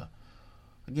bunch of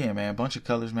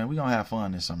colors, man. We going to have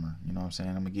fun this summer, you know what I'm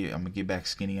saying? I'm going to get back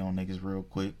skinny on niggas real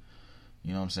quick.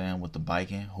 You know what I'm saying? With the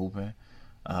biking, hooping,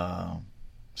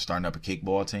 starting up a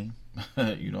kickball team.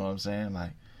 You know what I'm saying?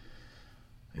 Like,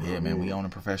 yeah, man, we owning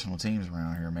professional teams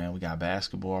around here, man. We got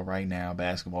basketball right now,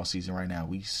 basketball season right now.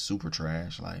 We super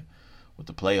trash. Like, with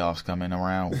the playoffs coming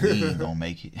around, we ain't gonna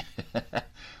make it. I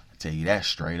tell you that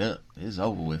straight up. It's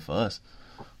over with for us.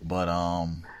 But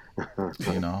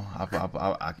you know,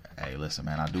 hey, listen,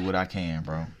 man, I do what I can,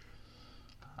 bro.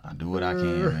 I do what I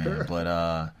can, man.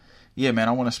 But yeah, man,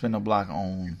 I want to spend a block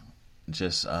on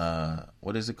just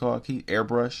what is it called, Keith?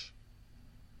 Airbrush.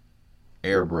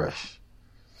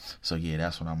 So yeah,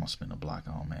 that's what I'm gonna spend a block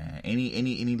on, man.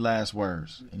 Any last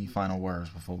words? Any final words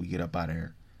before we get up out of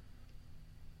here?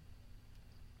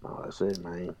 No, that's it,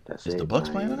 man. That's it. Is the Bucks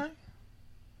man. playing tonight?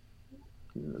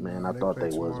 Man, I thought they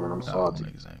was, when I'm salty.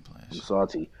 I'm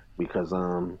salty because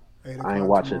I ain't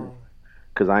watching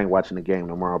the game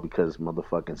tomorrow because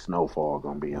motherfucking snowfall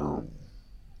gonna be on.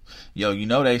 Yo, you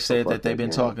know they said that they've been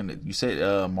talking. You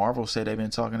said Marvel said they've been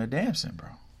talking to Damson, bro.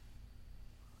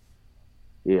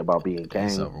 Yeah, about being Kang.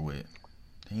 It's over with.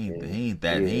 He ain't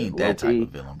that type of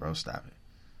villain, bro. Stop it.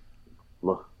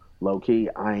 Low key,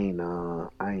 I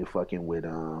ain't fucking with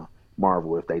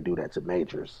Marvel if they do that to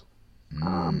Majors.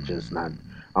 I'm just not.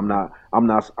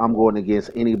 I'm going against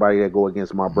anybody that go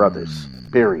against my brothers.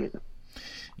 Period.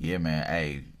 Yeah, man.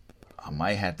 Hey, I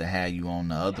might have to have you on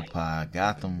the other pod,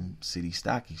 Gotham City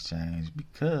Stock Exchange,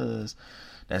 because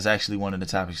that's actually one of the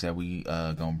topics that we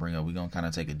gonna bring up. We're gonna kind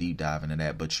of take a deep dive into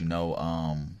that. But you know,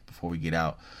 before we get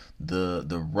out,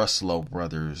 the Russell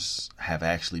brothers have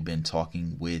actually been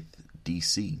talking with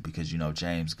DC, because you know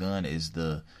James Gunn is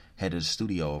the head of the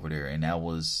studio over there, and that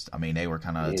was, I mean, they were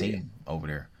kind of a team over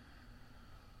there.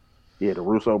 Yeah, the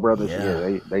Russo brothers.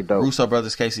 Yeah, they dope. Russo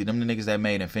brothers, Casey, them the niggas that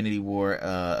made Infinity War,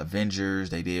 Avengers.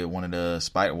 They did one of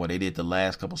the they did the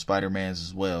last couple Spider-Mans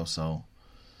as well. So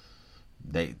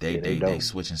they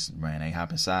switching, man. They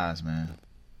hopping sides, man.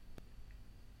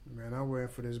 Man, I'm waiting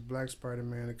for this Black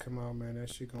Spider-Man to come out, man. That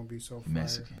shit gonna be so fire.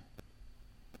 Mexican.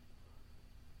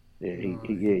 Yeah,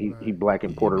 he black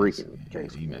and Puerto Rican.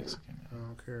 Casey, he Mexican. Man. I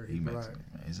don't care. He Mexican.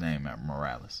 Man. His name is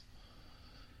Morales.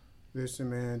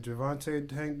 Listen, man, Javante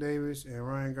Tank Davis and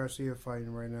Ryan Garcia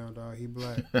fighting right now, dog. He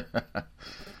black. All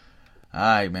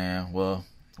right, man. Well,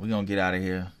 we're gonna get out of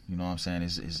here. You know what I'm saying?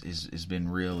 It's been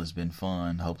real. It's been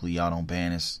fun. Hopefully y'all don't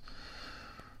ban us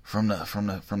from the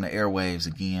airwaves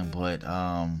again. But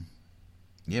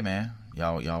yeah, man.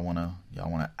 Y'all wanna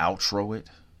outro it?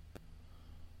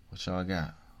 What y'all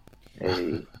got?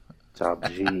 Hey, Top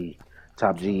G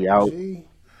out. You know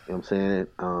what I'm saying?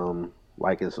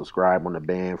 Like and subscribe on the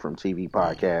Band from TV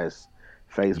podcast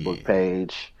Facebook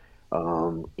page.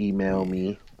 Email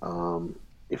me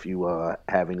if you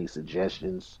have any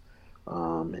suggestions.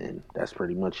 And that's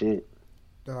pretty much it.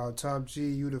 Dog, Top G,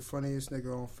 you the funniest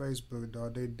nigga on Facebook,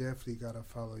 dog. They definitely gotta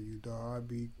follow you, dog.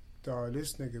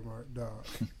 This nigga, dog.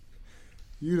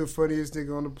 You the funniest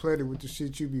nigga on the planet with the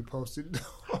shit you be posting.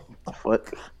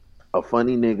 A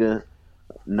funny nigga,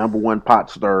 #1 pot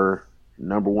stirrer,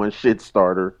 #1 shit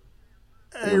starter.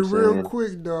 Hey, real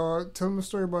quick, dog. Tell me a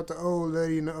story about the old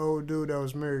lady and the old dude that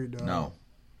was married, dog. No.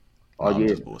 I'm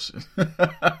just bullshit. Yeah,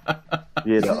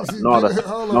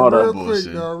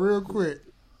 real quick.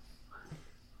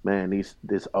 Man,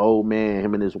 this old man,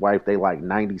 him and his wife, they like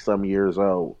 90-some years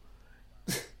old.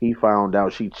 He found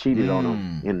out she cheated on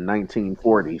him in the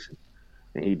 1940s,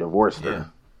 and he divorced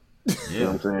her. Yeah. You know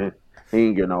what I'm saying? He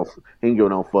ain't give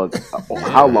no fuck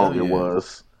how long it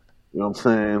was. You know what I'm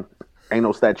saying? Ain't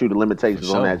no statute of limitations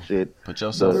on that shit. Put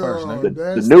yourself first,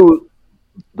 nigga.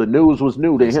 The news was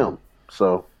new to him.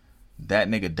 So that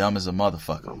nigga dumb as a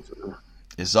motherfucker.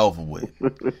 It's over with.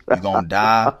 You gonna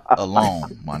die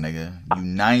alone, my nigga. You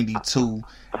 92.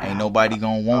 Ain't nobody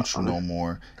gonna want you no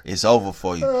more. It's over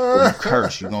for you. You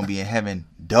curse. You gonna be in heaven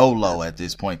dolo at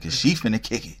this point, because she finna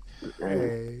kick it.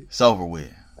 Hey. It's over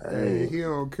with. Hey, he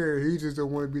don't care. He just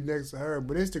don't want to be next to her.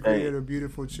 But it's the creator of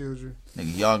beautiful children.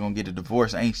 Nigga, y'all gonna get a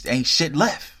divorce. Ain't shit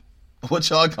left. What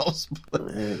y'all gonna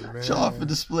split? Y'all for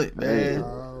the split, man. I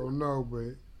don't know,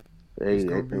 but it's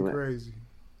gonna be crazy.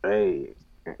 Hey.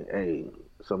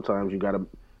 Sometimes you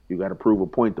gotta prove a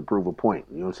point to prove a point.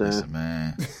 You know what I'm saying? Listen,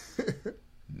 man.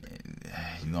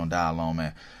 You gonna die alone,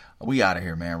 man. We out of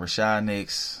here, man. Rashad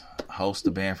Nix, host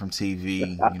the Band from TV.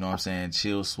 You know what I'm saying?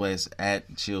 Chill Sweats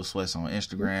at Chill Sweats on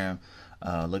Instagram.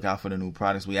 Look out for the new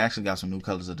products. We actually got some new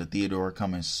colors of the Theodore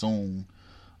coming soon.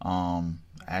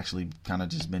 Actually kind of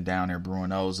just been down there brewing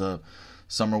those up.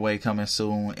 Summerway coming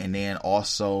soon, and then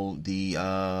also the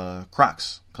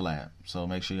Crocs collab. So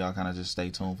make sure y'all kind of just stay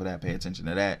tuned for that. Pay attention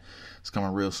to that. It's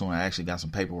coming real soon. I actually got some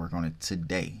paperwork on it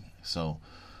today. So,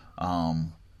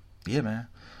 yeah, man.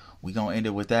 We gonna end it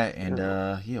with that, and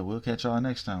yeah, we'll catch y'all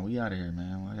next time. We out of here,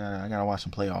 man. I gotta watch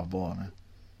some playoff ball, man.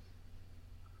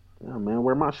 Yeah, man,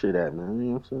 where my shit at, man?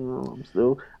 You know what I'm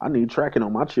saying? I need tracking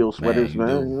on my chill sweaters, man.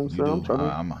 You know what I'm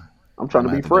saying? I'm trying to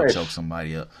be Go fresh. choke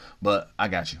somebody up, but I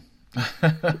got you.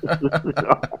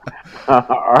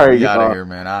 All right, We out of y'all. here,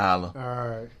 man. I holla. All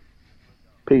right.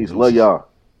 Peace. Deuces. Love y'all.